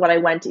fills. But when I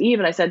went to Eve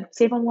and I said,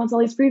 Save On wants all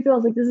these free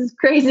fills, like, this is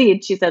crazy.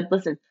 And she said,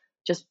 listen,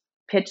 just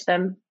pitch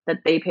them that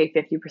they pay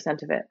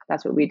 50% of it.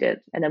 That's what we did.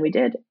 And then we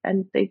did.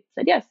 And they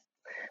said yes.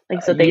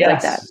 Like, so things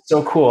like that.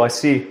 So cool. I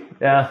see.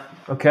 Yeah.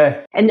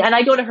 Okay. And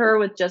I go to her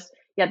with just,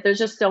 there's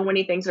just so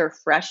many things that are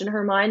fresh in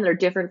her mind that are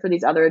different for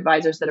these other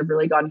advisors that have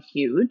really gone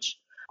huge.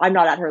 I'm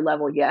not at her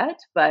level yet,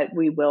 but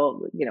we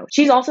will,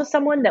 she's also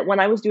someone that when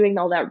I was doing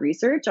all that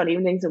research on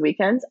evenings and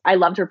weekends, I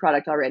loved her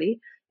product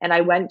already. And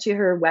I went to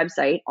her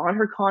website, on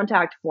her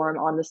contact form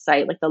on the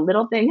site, like the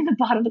little thing in the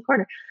bottom of the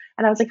corner.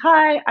 And I was like,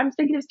 hi, I'm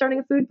thinking of starting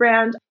a food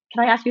brand.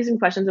 Can I ask you some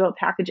questions about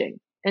packaging?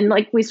 And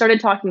like, we started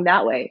talking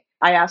that way.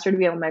 I asked her to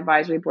be on my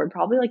advisory board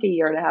probably like a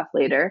year and a half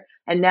later.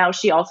 And now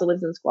she also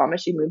lives in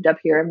Squamish. She moved up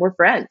here and we're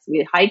friends.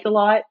 We hike a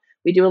lot.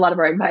 We do a lot of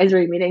our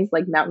advisory meetings,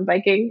 like mountain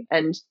biking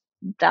and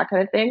that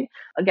kind of thing.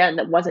 Again,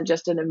 that wasn't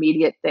just an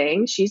immediate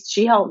thing.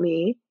 She helped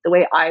me the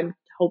way I'm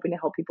hoping to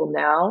help people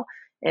now.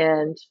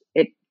 And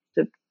it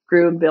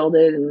grew and built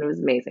it, and it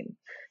was amazing.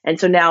 And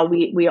so now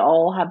we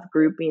all have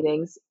group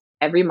meetings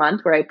every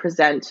month where I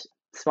present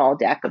a small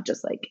deck of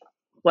just like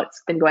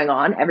what's been going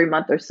on. Every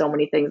month there's so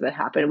many things that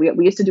happen.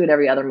 We used to do it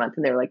every other month,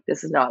 and they were like,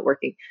 this is not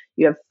working.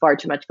 You have far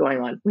too much going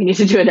on. We need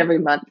to do it every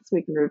month so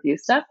we can review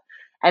stuff.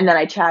 And then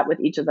I chat with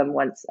each of them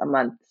once a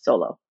month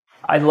solo.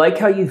 I like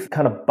how you've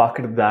kind of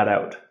bucketed that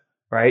out,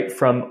 right?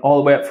 From all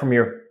the way up from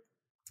your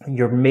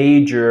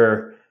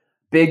major,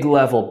 big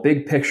level,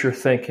 big picture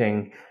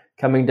thinking,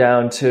 coming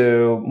down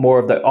to more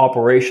of the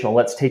operational,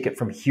 let's take it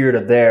from here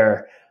to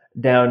there,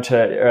 down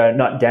to,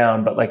 not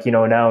down, but like,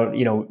 now,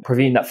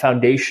 providing that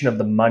foundation of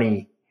the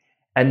money.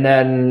 And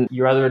then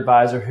your other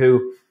advisor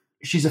who,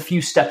 she's a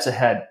few steps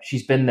ahead.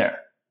 She's been there.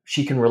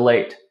 She can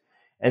relate.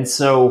 And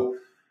so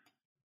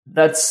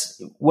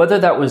that's, whether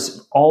that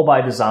was all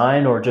by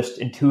design or just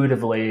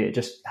intuitively, it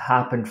just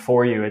happened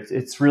for you.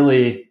 It's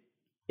really,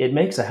 it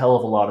makes a hell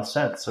of a lot of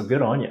sense. So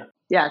good on you.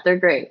 Yeah, they're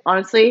great.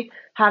 Honestly,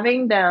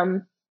 having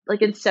them,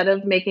 like, instead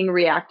of making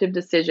reactive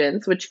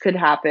decisions, which could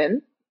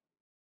happen,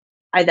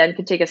 I then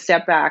could take a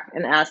step back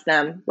and ask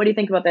them, what do you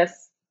think about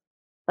this?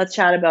 Let's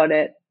chat about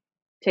it.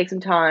 Take some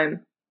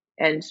time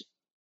and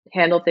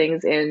handle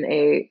things in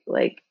a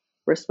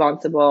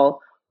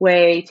responsible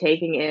way,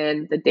 taking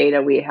in the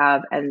data we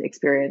have and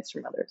experience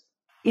from others.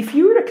 If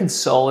you were to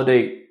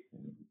consolidate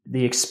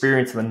the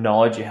experience and the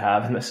knowledge you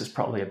have, and this is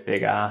probably a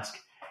big ask,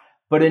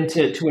 but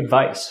into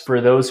advice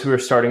for those who are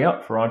starting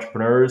out, for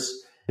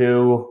entrepreneurs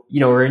who,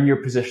 are in your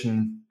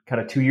position kind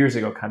of 2 years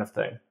ago kind of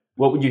thing,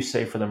 what would you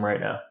say for them right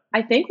now?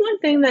 I think one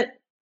thing that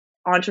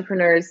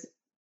entrepreneurs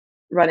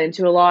run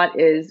into a lot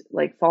is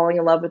like falling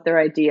in love with their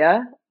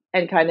idea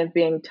and kind of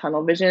being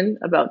tunnel vision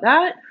about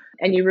that.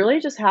 And you really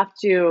just have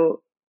to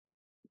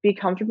be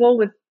comfortable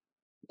with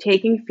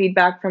taking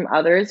feedback from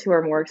others who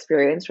are more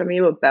experienced from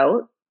you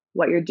about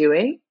what you're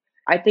doing.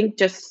 I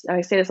think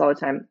I say this all the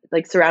time,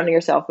 like surrounding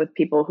yourself with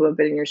people who have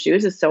been in your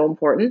shoes is so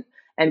important,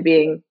 and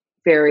being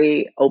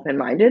very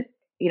open-minded.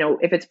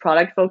 If it's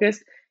product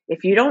focused,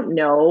 if you don't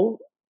know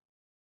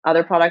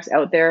other products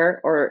out there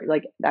or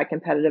like that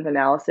competitive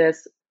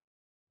analysis,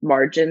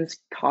 margins,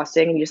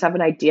 costing, and you just have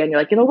an idea and you're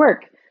like, it'll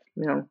work,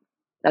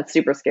 that's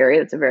super scary.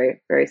 That's a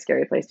very, very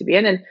scary place to be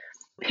in. And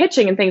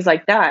pitching and things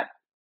like that,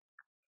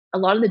 a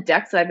lot of the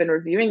decks that I've been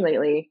reviewing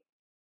lately,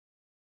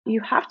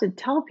 you have to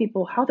tell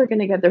people how they're going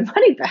to get their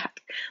money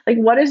back. Like,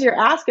 what is your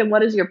ask and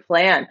what is your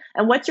plan?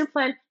 And what's your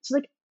plan? So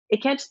like,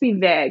 it can't just be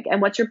vague.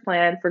 And what's your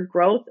plan for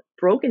growth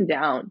broken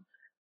down?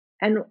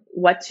 And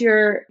what's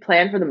your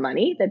plan for the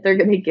money that they're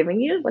going to be giving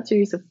you? What's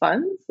your use of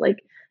funds? Like,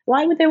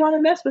 why would they want to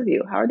invest with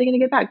you? How are they going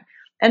to get back?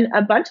 And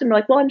a bunch of them are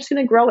like, well, I'm just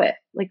going to grow it.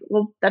 Like,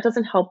 well, that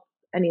doesn't help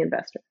any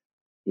investor.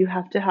 You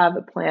have to have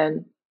a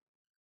plan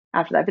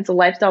after that. If it's a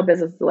lifestyle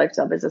business, it's a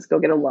lifestyle business, go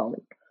get a loan.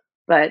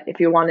 But if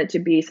you want it to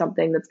be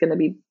something that's going to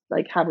be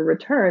like have a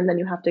return, then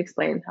you have to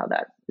explain how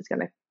that is going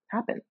to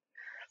happen.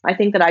 I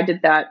think that I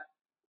did that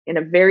in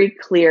a very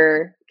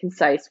clear,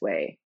 concise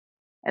way.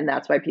 And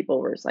that's why people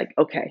were just like,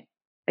 okay,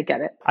 I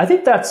get it. I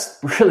think that's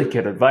really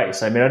good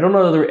advice. I mean, I don't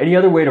know any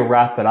other way to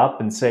wrap it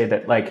up and say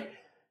that, like,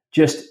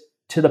 just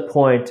to the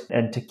point,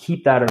 and to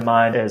keep that in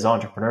mind as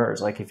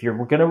entrepreneurs. Like, if you're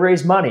going to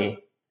raise money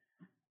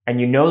and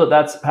you know that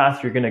that's the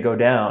path you're going to go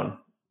down,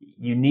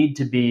 you need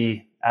to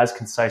be as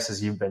concise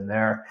as you've been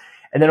there.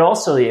 And then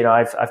also,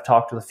 I've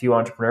talked with a few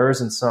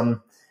entrepreneurs, and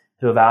some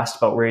who have asked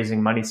about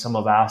raising money, some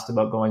have asked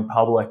about going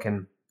public.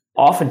 And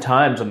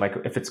oftentimes I'm like,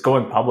 if it's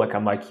going public,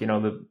 I'm like,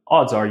 the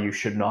odds are you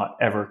should not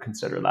ever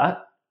consider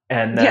that.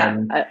 And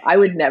then, I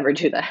would never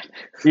do that.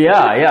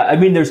 yeah. I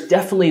mean, there's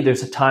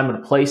a time and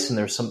a place, and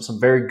there's some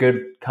very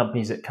good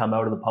companies that come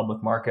out of the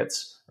public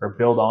markets or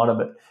build on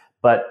of it,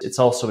 but it's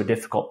also a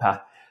difficult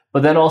path.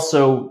 But then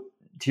also,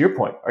 to your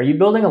point, are you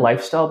building a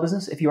lifestyle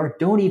business? If you are,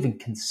 don't even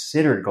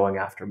consider going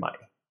after money.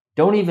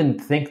 Don't even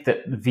think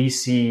that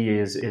VC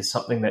is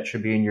something that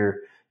should be in your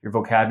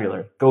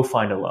vocabulary. Go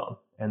find a loan.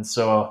 And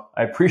so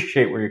I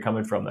appreciate where you're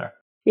coming from there.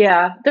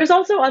 Yeah. There's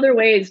also other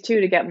ways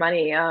too to get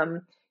money.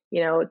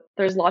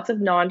 There's lots of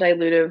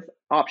non-dilutive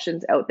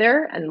options out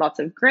there, and lots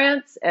of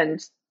grants, and,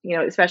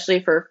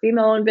 especially for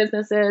female-owned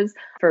businesses,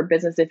 for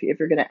business if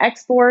you're going to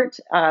export,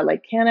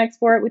 like Can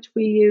Export, which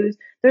we use.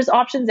 There's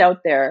options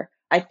out there.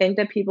 I think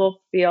that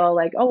people feel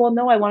like, oh, well,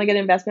 no, I want to get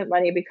investment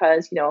money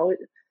because,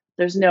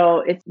 it's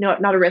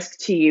not a risk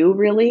to you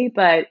really.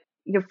 But,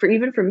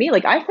 for me,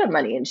 like, I put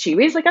money in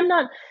Chiwis. Like, I'm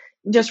not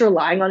just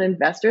relying on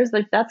investors.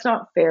 Like, that's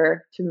not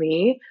fair to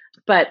me.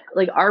 But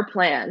like, our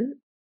plan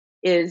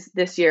is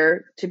this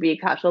year to be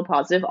cash flow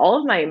positive. All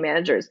of my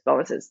managers'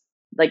 bonuses,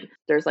 like,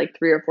 there's like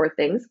 3 or 4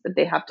 things that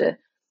they have to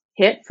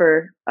hit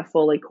for a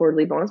full like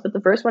quarterly bonus. But the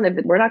first one, if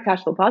we're not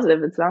cash flow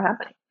positive, it's not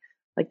happening.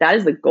 Like, that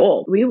is the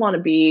goal. We want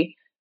to be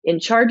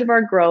in charge of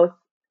our growth.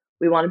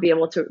 We want to be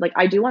able to, like,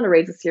 I do want to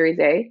raise a Series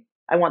A.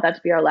 I want that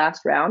to be our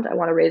last round. I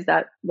want to raise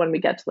that when we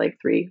get to like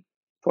 3-4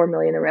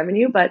 million in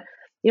revenue. But,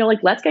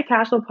 let's get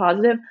cash flow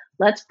positive.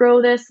 Let's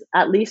grow this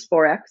at least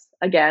 4x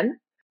again.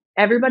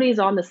 Everybody is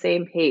on the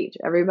same page.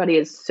 Everybody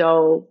is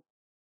so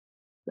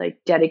like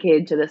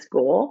dedicated to this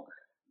goal,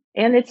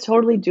 and it's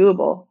totally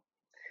doable.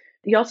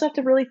 You also have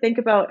to really think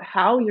about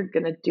how you're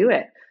going to do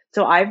it.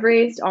 So I've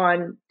raised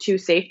on 2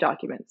 SAFE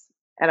documents,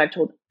 and I've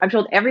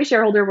told every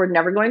shareholder we're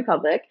never going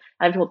public.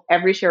 I've told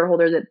every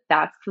shareholder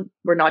that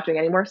we're not doing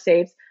any more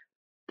SAFEs.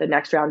 The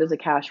next round is a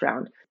cash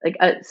round. Like,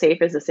 a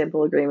SAFE is a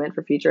simple agreement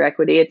for future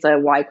equity. It's a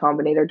Y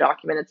Combinator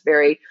document. It's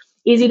very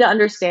easy to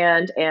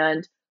understand,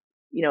 and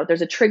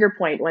there's a trigger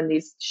point when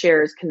these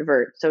shares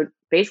convert. So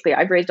basically,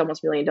 I've raised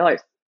almost $1 million.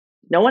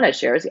 No one has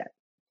shares yet.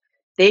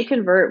 They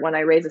convert when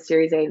I raise a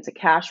Series A into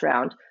cash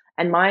round.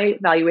 And my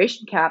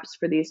valuation caps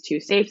for these 2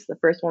 SAFEs, the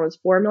first one was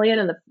 4 million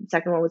and the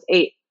second one was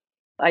 8.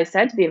 I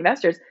said to the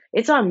investors,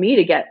 it's on me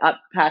to get up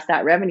past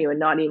that revenue and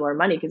not need more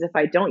money, because if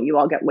I don't, you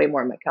all get way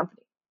more in my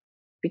company.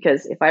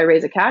 Because if I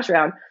raise a cash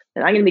round,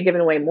 then I'm going to be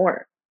giving away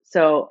more.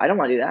 So I don't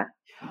want to do that.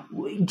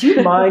 Do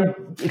you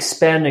mind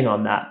expanding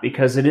on that?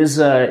 Because it is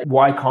a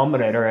Y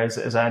Combinator,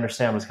 as I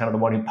understand, was kind of the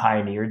one who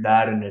pioneered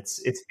that, and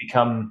it's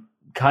become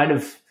kind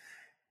of,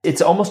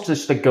 it's almost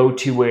just the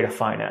go-to way to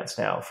finance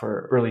now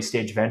for early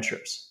stage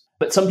ventures.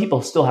 But some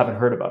people still haven't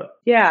heard about it.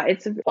 Yeah,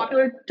 it's a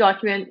popular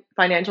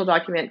financial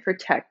document for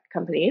tech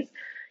companies.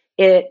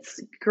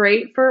 It's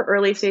great for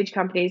early stage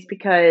companies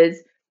because,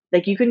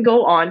 like, you can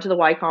go on to the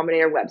Y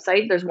Combinator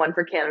website. There's one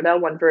for Canada,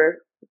 one for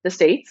the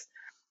States.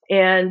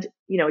 And,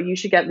 you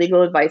should get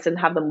legal advice and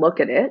have them look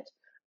at it.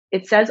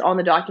 It says on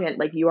the document,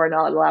 like, you are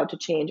not allowed to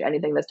change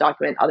anything in this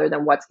document other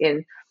than what's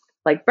in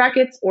like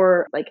brackets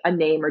or like a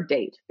name or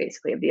date,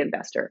 basically, of the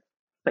investor.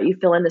 But you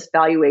fill in this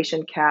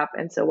valuation cap.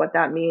 And so what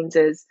that means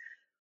is,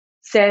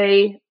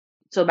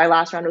 so my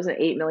last round was an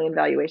 8 million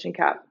valuation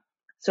cap.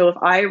 So if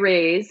I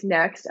raise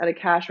next at a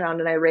cash round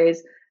and I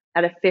raise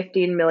at a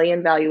 15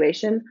 million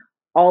valuation,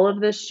 all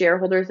of the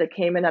shareholders that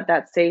came in at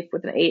that SAFE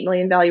with an 8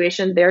 million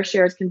valuation, their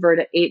shares convert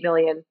at 8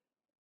 million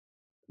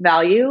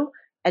value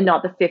and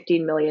not the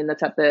 15 million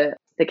that's at the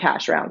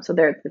cash round. So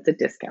it's a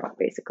discount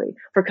basically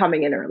for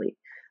coming in early.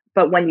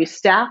 But when you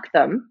stack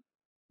them,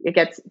 it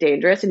gets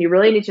dangerous, and you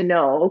really need to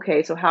know,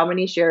 okay, so how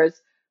many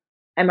shares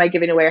am I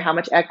giving away, or how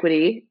much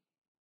equity?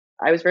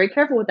 I was very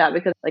careful with that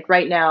because, like,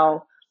 right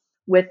now,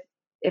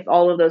 if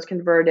all of those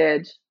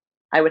converted,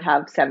 I would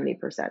have 70%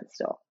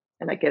 still.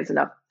 And that gives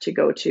enough to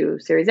go to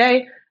Series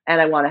A.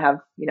 And I want to have,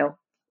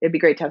 it'd be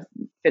great to have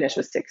finish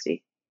with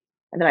 60.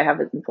 And then I have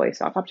an employee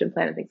stock option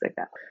plan and things like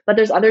that. But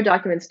there's other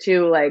documents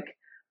too, like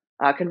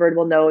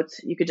convertible notes.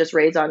 You could just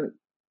raise on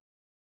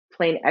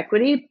plain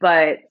equity.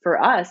 But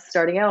for us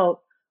starting out,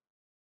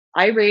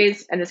 I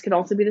raised, and this could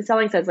also be the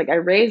selling size, like I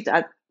raised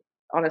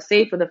on a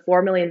SAFE with a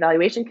 4 million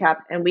valuation cap,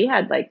 and we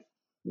had like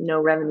no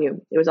revenue.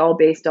 It was all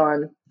based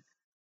on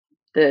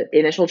the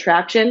initial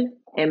traction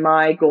and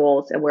my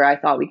goals and where I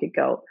thought we could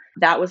go.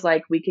 That was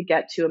like, we could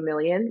get to 1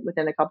 million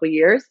within a couple of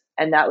years,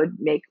 and that would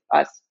make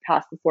us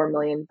pass the 4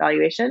 million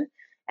valuation.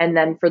 And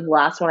then for the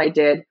last one I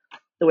did,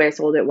 the way I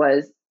sold it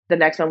was, the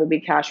next one will be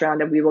cash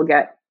round and we will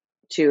get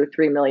to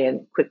 3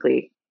 million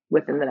quickly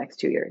within the next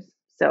 2 years.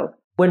 So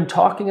when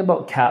talking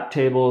about cap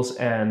tables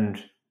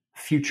and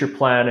future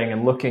planning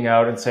and looking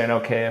out and saying,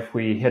 okay, if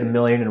we hit 1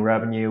 million in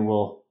revenue,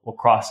 we'll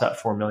cross that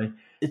 4 million.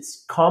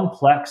 It's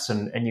complex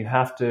and you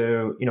have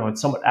to,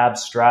 it's somewhat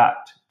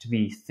abstract to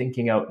be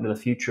thinking out into the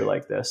future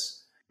like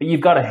this, but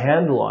you've got a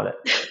handle on it.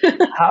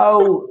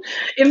 How?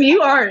 If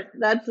you aren't,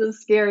 that's a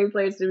scary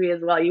place to be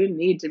as well. You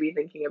need to be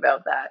thinking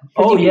about that.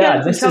 Oh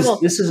yeah, this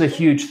is a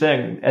huge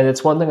thing. And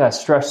it's one thing I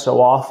stress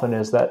so often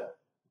is that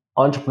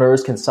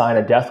entrepreneurs can sign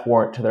a death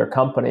warrant to their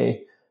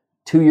company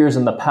 2 years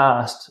in the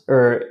past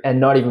and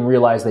not even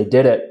realize they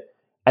did it.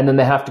 And then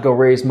they have to go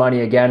raise money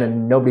again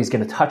and nobody's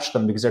going to touch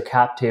them because their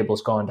cap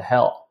table's gone to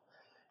hell.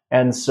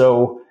 And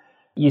so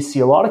you see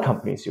a lot of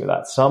companies do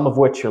that, some of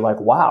which you're like,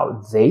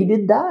 wow, they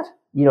did that?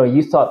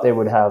 You thought they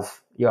would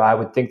have, I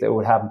would think they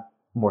would have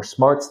more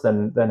smarts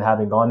than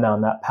having gone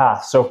down that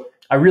path. So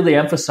I really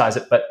emphasize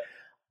it, but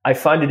I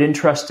find it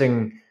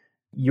interesting,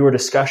 your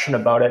discussion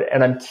about it.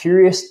 And I'm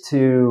curious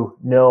to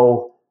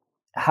know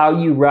how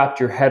you wrapped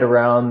your head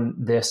around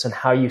this and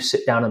how you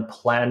sit down and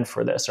plan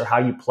for this, or how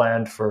you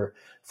planned for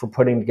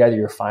putting together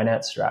your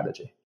finance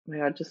strategy. Oh my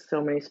God, just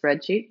so many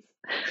spreadsheets.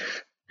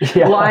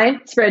 Yeah. Why?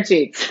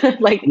 Spreadsheets.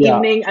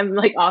 Evening, I'm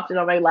often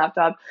on my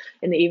laptop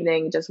in the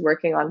evening, just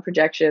working on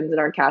projections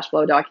and our cash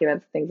flow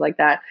documents, things like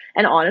that.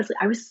 And honestly,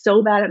 I was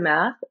so bad at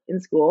math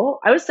in school.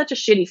 I was such a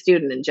shitty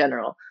student in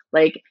general.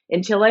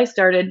 Until I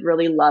started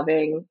really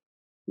loving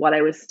what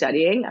I was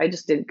studying, I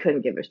just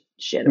couldn't give a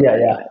shit about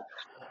it.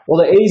 Well,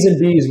 the A's and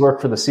B's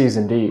work for the C's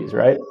and D's,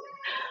 right?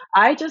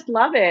 I just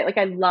love it.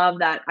 I love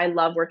that. I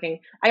love working.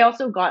 I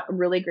also got a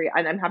really great,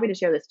 and I'm happy to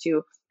share this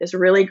too, this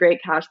really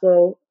great cash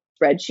flow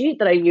spreadsheet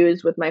that I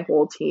use with my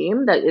whole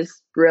team that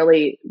is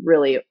really,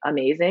 really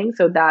amazing.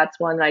 So that's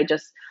one I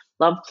just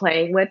love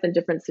playing with in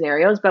different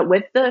scenarios. But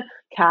with the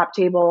cap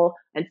table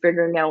and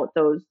figuring out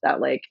those that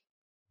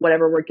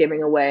whatever we're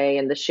giving away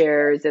and the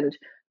shares and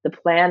the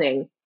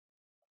planning,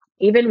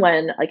 even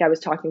when I was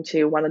talking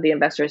to one of the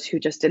investors who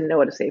just didn't know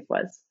what a safe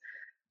was.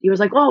 He was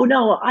like, oh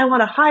no, I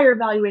want a higher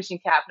valuation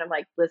cap. And I'm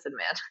like, listen,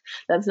 man,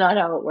 that's not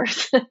how it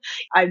works.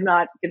 I'm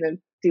not going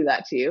to do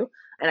that to you.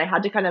 And I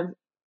had to kind of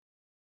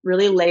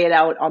really lay it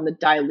out on the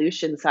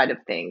dilution side of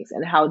things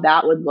and how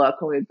that would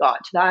look when we got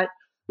to that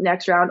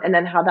next round. And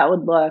then how that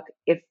would look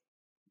if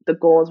the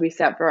goals we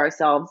set for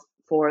ourselves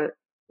for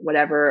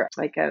whatever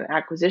an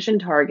acquisition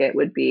target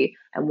would be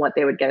and what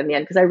they would get in the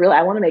end. Because I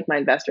want to make my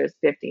investors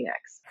 15x.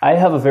 I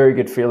have a very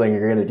good feeling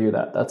you're going to do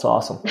that. That's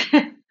awesome.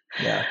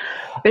 Yeah.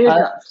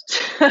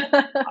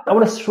 I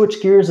want to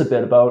switch gears a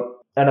bit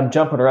and I'm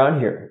jumping around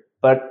here,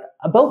 but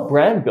about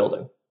brand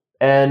building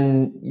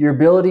and your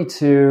ability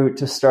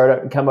to start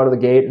out and come out of the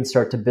gate and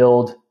start to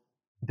build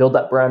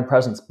that brand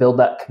presence, build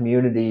that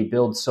community,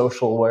 build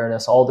social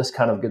awareness, all this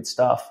kind of good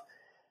stuff.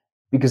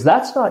 Because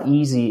that's not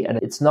easy and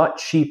it's not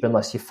cheap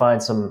unless you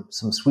find some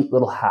sweet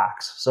little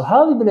hacks. So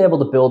how have you been able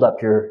to build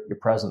up your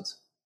presence?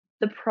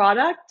 The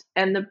product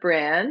and the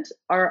brand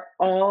are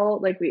all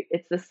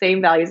it's the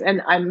same values.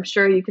 And I'm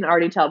sure you can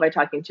already tell by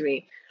talking to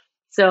me.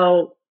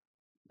 So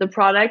the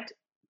product,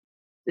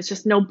 it's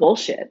just no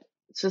bullshit.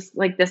 It's just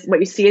this, what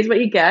you see is what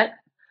you get.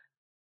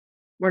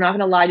 We're not going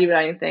to lie to you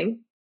about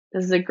anything.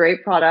 This is a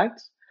great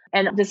product.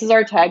 And this is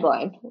our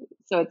tagline.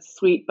 So it's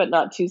sweet, but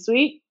not too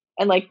sweet.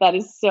 And that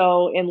is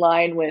so in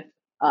line with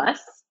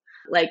us.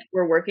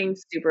 We're working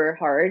super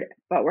hard,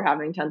 but we're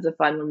having tons of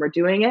fun when we're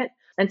doing it.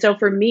 And so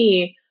for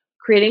me,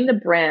 creating the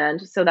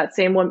brand, so that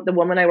same one, the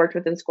woman I worked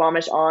with in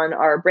Squamish on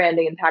our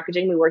branding and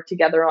packaging, we worked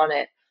together on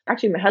it.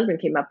 Actually, my husband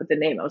came up with the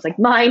name. I was like,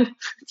 mine.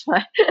 It's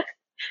fine. So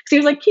he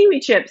was like, Kiwi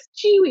chips,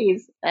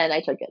 Chiwis. And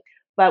I took it.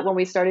 But when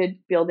we started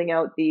building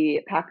out the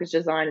package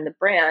design and the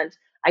brand,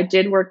 I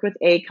did work with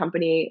a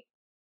company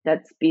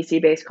that's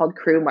BC based called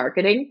Crew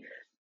Marketing.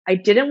 I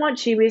didn't want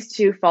Chiwis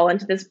to fall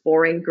into this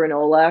boring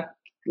granola,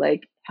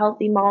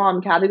 healthy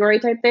mom category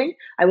type thing.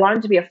 I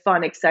wanted to be a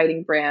fun,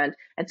 exciting brand.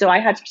 And so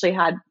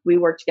we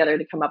worked together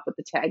to come up with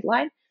the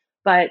tagline.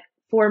 But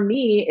for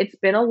me, it's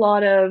been a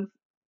lot of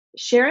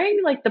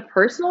sharing the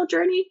personal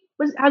journey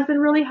has been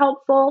really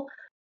helpful.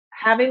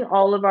 Having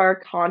all of our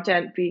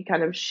content be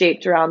kind of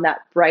shaped around that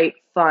bright,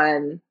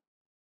 fun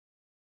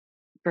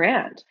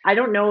brand. I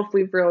don't know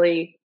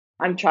if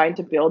I'm trying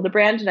to build the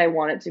brand and I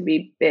want it to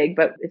be big,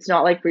 but it's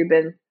not like we've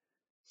been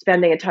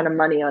spending a ton of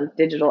money on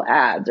digital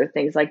ads or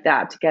things like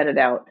that to get it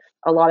out.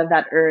 A lot of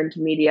that earned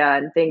media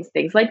and things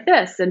like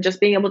this, and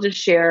just being able to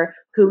share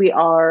who we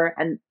are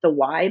and the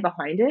why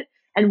behind it.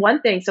 And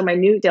one thing, so my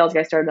new sales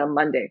guy started on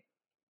Monday.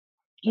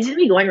 He's going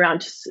to be going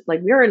around,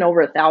 we're in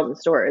over 1,000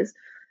 stores,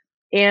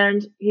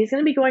 and he's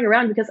going to be going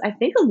around because I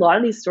think a lot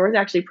of these stores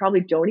actually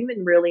probably don't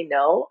even really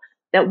know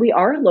that we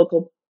are a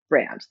local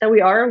brand, that we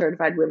are a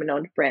certified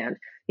women-owned brand.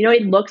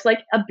 It looks like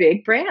a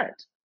big brand.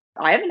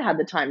 I haven't had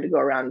the time to go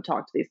around and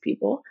talk to these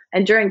people.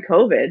 And during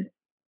COVID,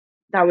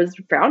 that was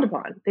frowned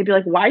upon. They'd be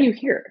like, why are you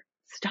here?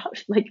 Stop.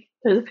 Like,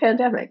 there's a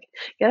pandemic.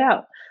 Get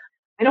out.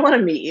 I don't want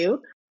to meet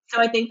you.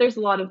 So I think there's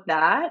a lot of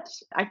that.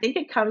 I think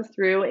it comes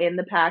through in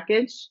the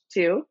package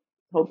too,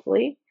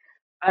 hopefully.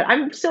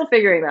 I'm still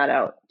figuring that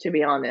out, to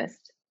be honest.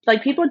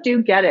 Like, people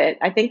do get it.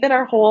 I think that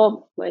our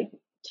whole like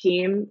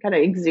team kind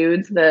of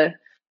exudes the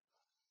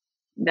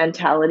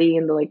mentality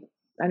and the like,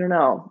 I don't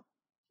know.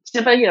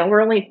 But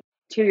we're only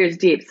 2 years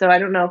deep, so I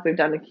don't know if we've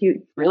done a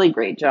really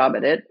great job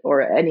at it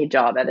or any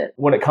job at it.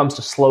 When it comes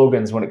to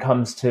slogans, when it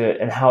comes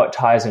to and how it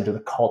ties into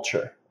the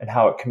culture and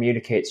how it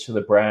communicates to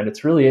the brand,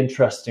 it's really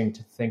interesting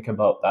to think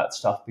about that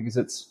stuff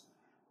because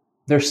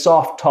they're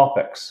soft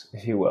topics,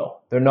 if you will.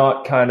 They're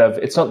not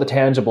it's not the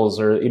tangibles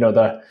or,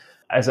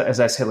 as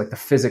I say, like the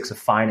physics of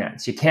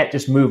finance. You can't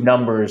just move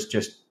numbers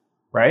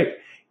right?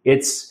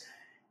 It's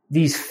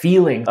these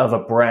feelings of a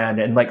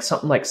brand and like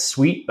something like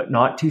sweet, but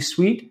not too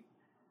sweet.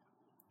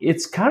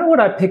 It's kind of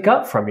what I pick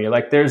up from you.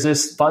 Like, there's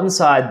this fun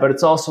side, but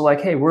it's also like,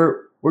 hey,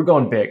 we're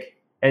going big.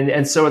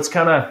 And so it's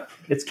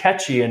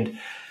catchy, and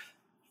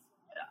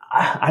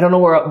I don't know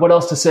what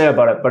else to say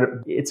about it, but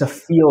it's a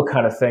feel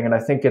kind of thing. And I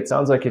think it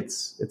sounds like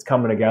it's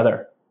coming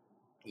together.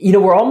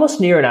 We're almost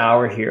near an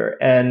hour here,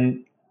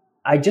 and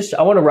I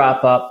want to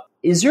wrap up.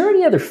 Is there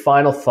any other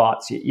final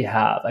thoughts you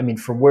have? I mean,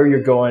 for where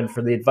you're going,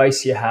 for the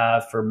advice you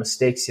have, for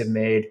mistakes you've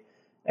made,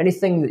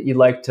 anything that you'd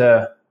like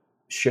to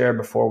share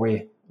before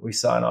we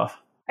sign off?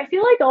 I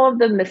feel like all of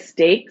the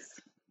mistakes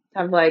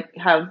have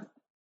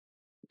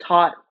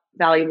taught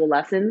valuable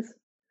lessons.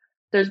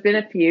 There's been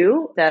a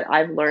few that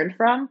I've learned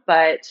from,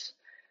 but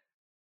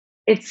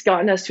it's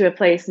gotten us to a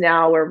place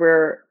now where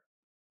we're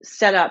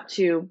set up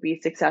to be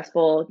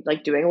successful,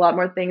 like doing a lot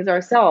more things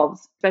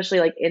ourselves, especially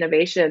like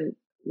innovation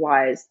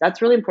wise.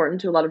 That's really important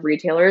to a lot of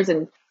retailers,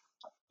 and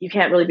you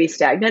can't really be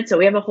stagnant. So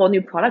we have a whole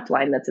new product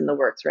line that's in the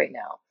works right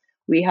now.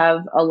 We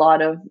have a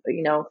lot of,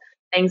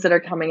 things that are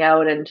coming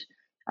out, and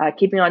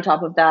keeping on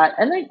top of that,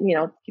 and then,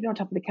 keeping on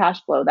top of the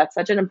cash flow. That's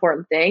such an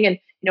important thing. And,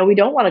 we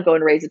don't want to go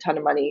and raise a ton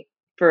of money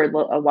for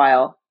a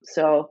while.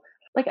 So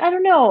like, I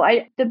don't know,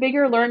 the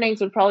bigger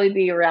learnings would probably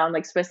be around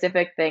like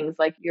specific things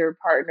like your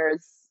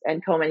partners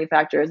and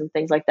co-manufacturers and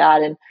things like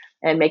that.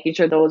 And making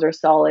sure those are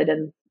solid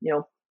and,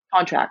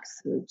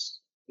 contracts and,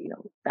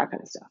 that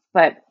kind of stuff.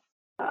 But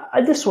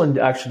this one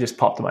actually just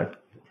popped to mind.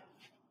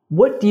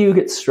 What do you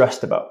get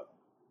stressed about?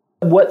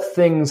 What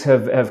things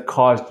have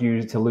caused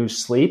you to lose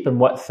sleep, and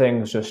what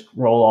things just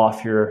roll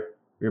off your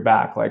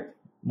back like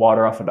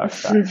water off a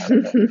duck's back?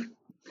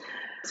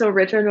 So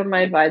Richard, one of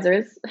my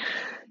advisors,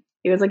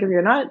 he was like, if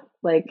you're not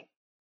like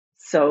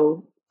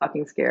so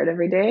fucking scared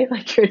every day,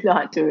 like, you're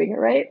not doing it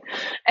right.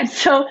 And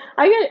so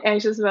I get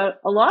anxious about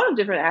a lot of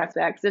different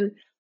aspects, and,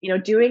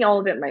 doing all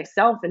of it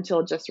myself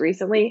until just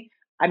recently.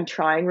 I'm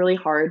trying really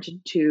hard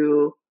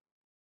to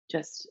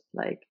just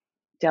like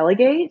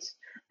delegate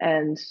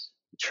and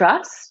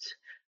trust.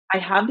 I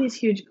have these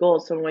huge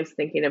goals, so I'm always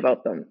thinking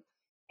about them.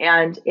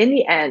 And in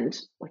the end,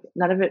 like,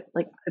 none of it,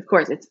 like, of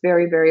course, it's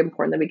very, very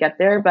important that we get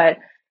there, but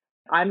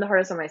I'm the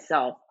hardest on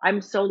myself.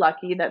 I'm so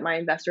lucky that my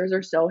investors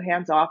are so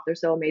hands off. They're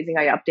so amazing.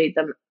 I update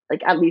them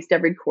like at least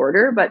every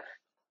quarter, but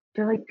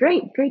they're like,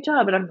 great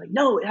job. And I'm like,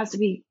 no, it has to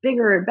be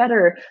bigger and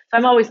better. So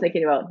I'm always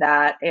thinking about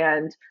that.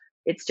 And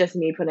it's just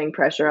me putting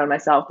pressure on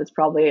myself that's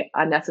probably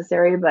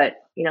unnecessary, but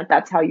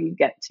that's how you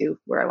get to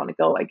where I want to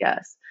go, I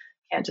guess.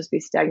 Can't just be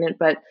stagnant.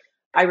 But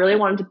I really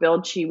wanted to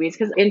build Chiwis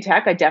because in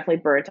tech, I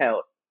definitely burnt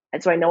out.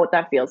 And so I know what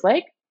that feels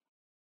like.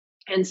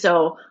 And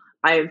so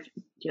I've,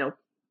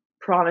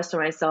 promised to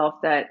myself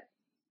that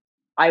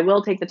I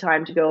will take the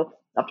time to go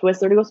up to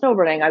Whistler to go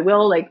snowboarding. I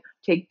will like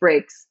take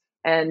breaks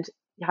and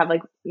have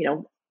like,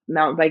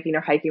 mountain biking or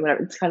hiking,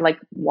 whatever. It's kind of like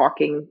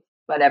walking,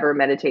 whatever,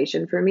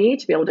 meditation for me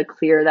to be able to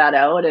clear that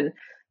out and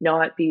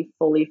not be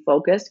fully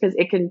focused, because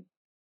it can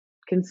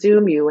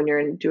consume you when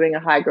you're doing a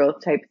high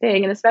growth type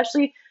thing. And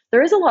especially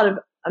there is a lot of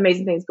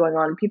amazing things going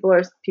on.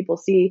 People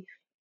see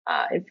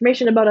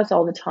information about us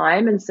all the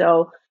time. And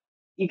so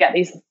you get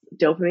these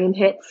dopamine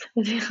hits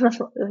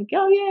like,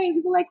 oh yay,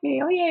 people like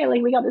me. Oh yay,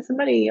 like we got this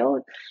money.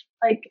 Oh,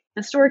 like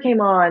the store came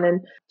on.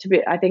 And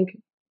I think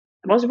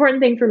the most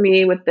important thing for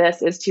me with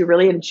this is to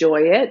really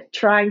enjoy it,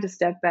 trying to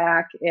step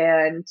back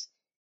and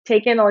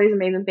take in all these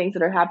amazing things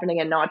that are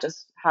happening and not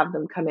just have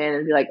them come in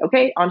and be like,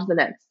 okay, on to the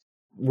next.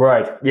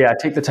 Right. Yeah.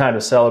 Take the time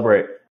to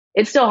celebrate.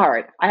 It's still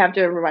hard. I have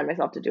to remind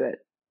myself to do it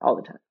all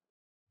the time.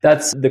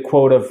 That's the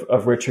quote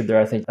of Richard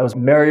there. I think that was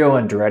Mario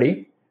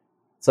Andretti.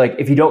 It's like,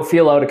 if you don't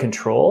feel out of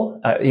control,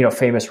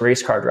 famous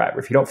race car driver,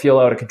 if you don't feel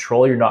out of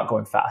control, you're not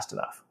going fast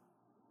enough.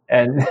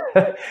 And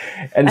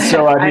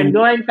so I'm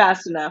going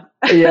fast enough.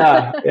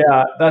 yeah,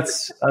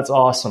 that's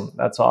awesome.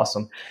 That's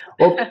awesome.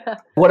 Well,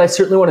 what I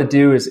certainly want to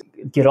do is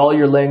get all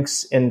your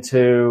links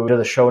into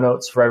the show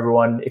notes for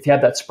everyone. If you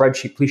have that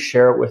spreadsheet, please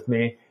share it with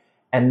me.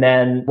 And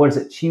then what is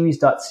it?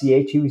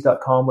 Chiwis.ca,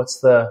 chiwis.com. What's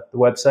the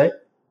website?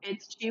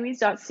 It's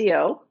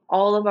chiwis.co.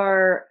 All of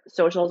our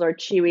socials are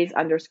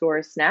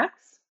chiwis_snacks.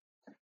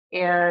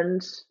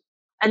 And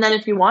then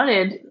if you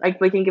wanted, like,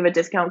 we can give a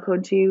discount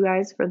code to you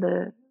guys for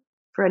the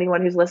for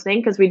anyone who's listening,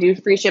 because we do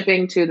free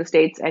shipping to the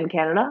States and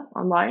Canada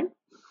online.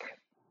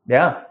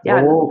 Yeah.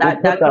 Yeah. We'll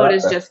that code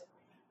is just,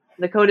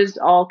 the code is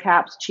all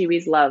caps,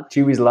 Chiwis Love.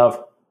 Chiwis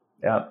Love.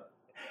 Yeah.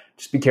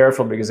 Just be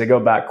careful because they go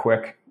back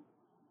quick.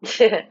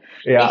 Yeah,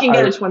 you can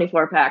get a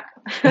 24 pack.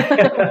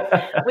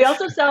 We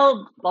also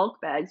sell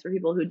bulk bags for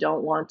people who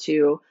don't want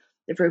to,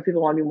 for people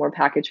who want to be more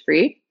package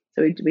free.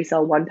 So we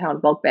sell 1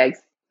 pound bulk bags,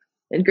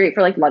 and great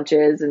for like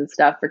lunches and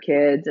stuff for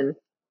kids. And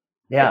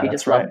yeah, you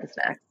that's just right. love the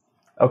snack.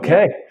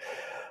 Okay. Yeah.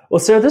 Well,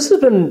 Sarah, this has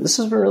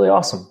been really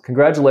awesome.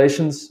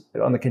 Congratulations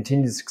on the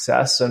continued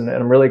success. And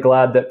I'm really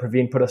glad that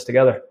Praveen put us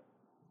together.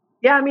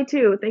 Yeah, me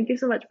too. Thank you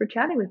so much for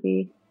chatting with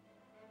me.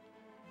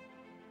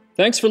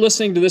 Thanks for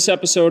listening to this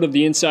episode of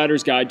The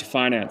Insider's Guide to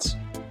Finance.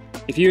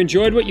 If you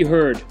enjoyed what you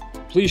heard,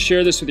 please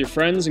share this with your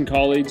friends and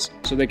colleagues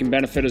so they can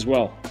benefit as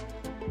well.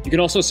 You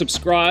can also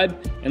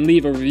subscribe and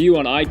leave a review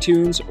on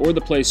iTunes or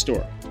the Play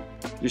Store.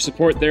 Your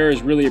support there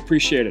is really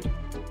appreciated.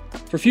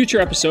 For future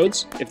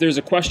episodes, if there's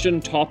a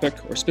question, topic,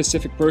 or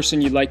specific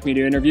person you'd like me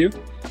to interview,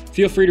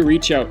 feel free to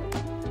reach out.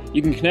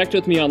 You can connect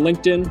with me on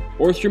LinkedIn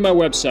or through my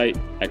website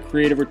at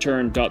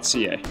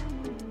creativereturn.ca.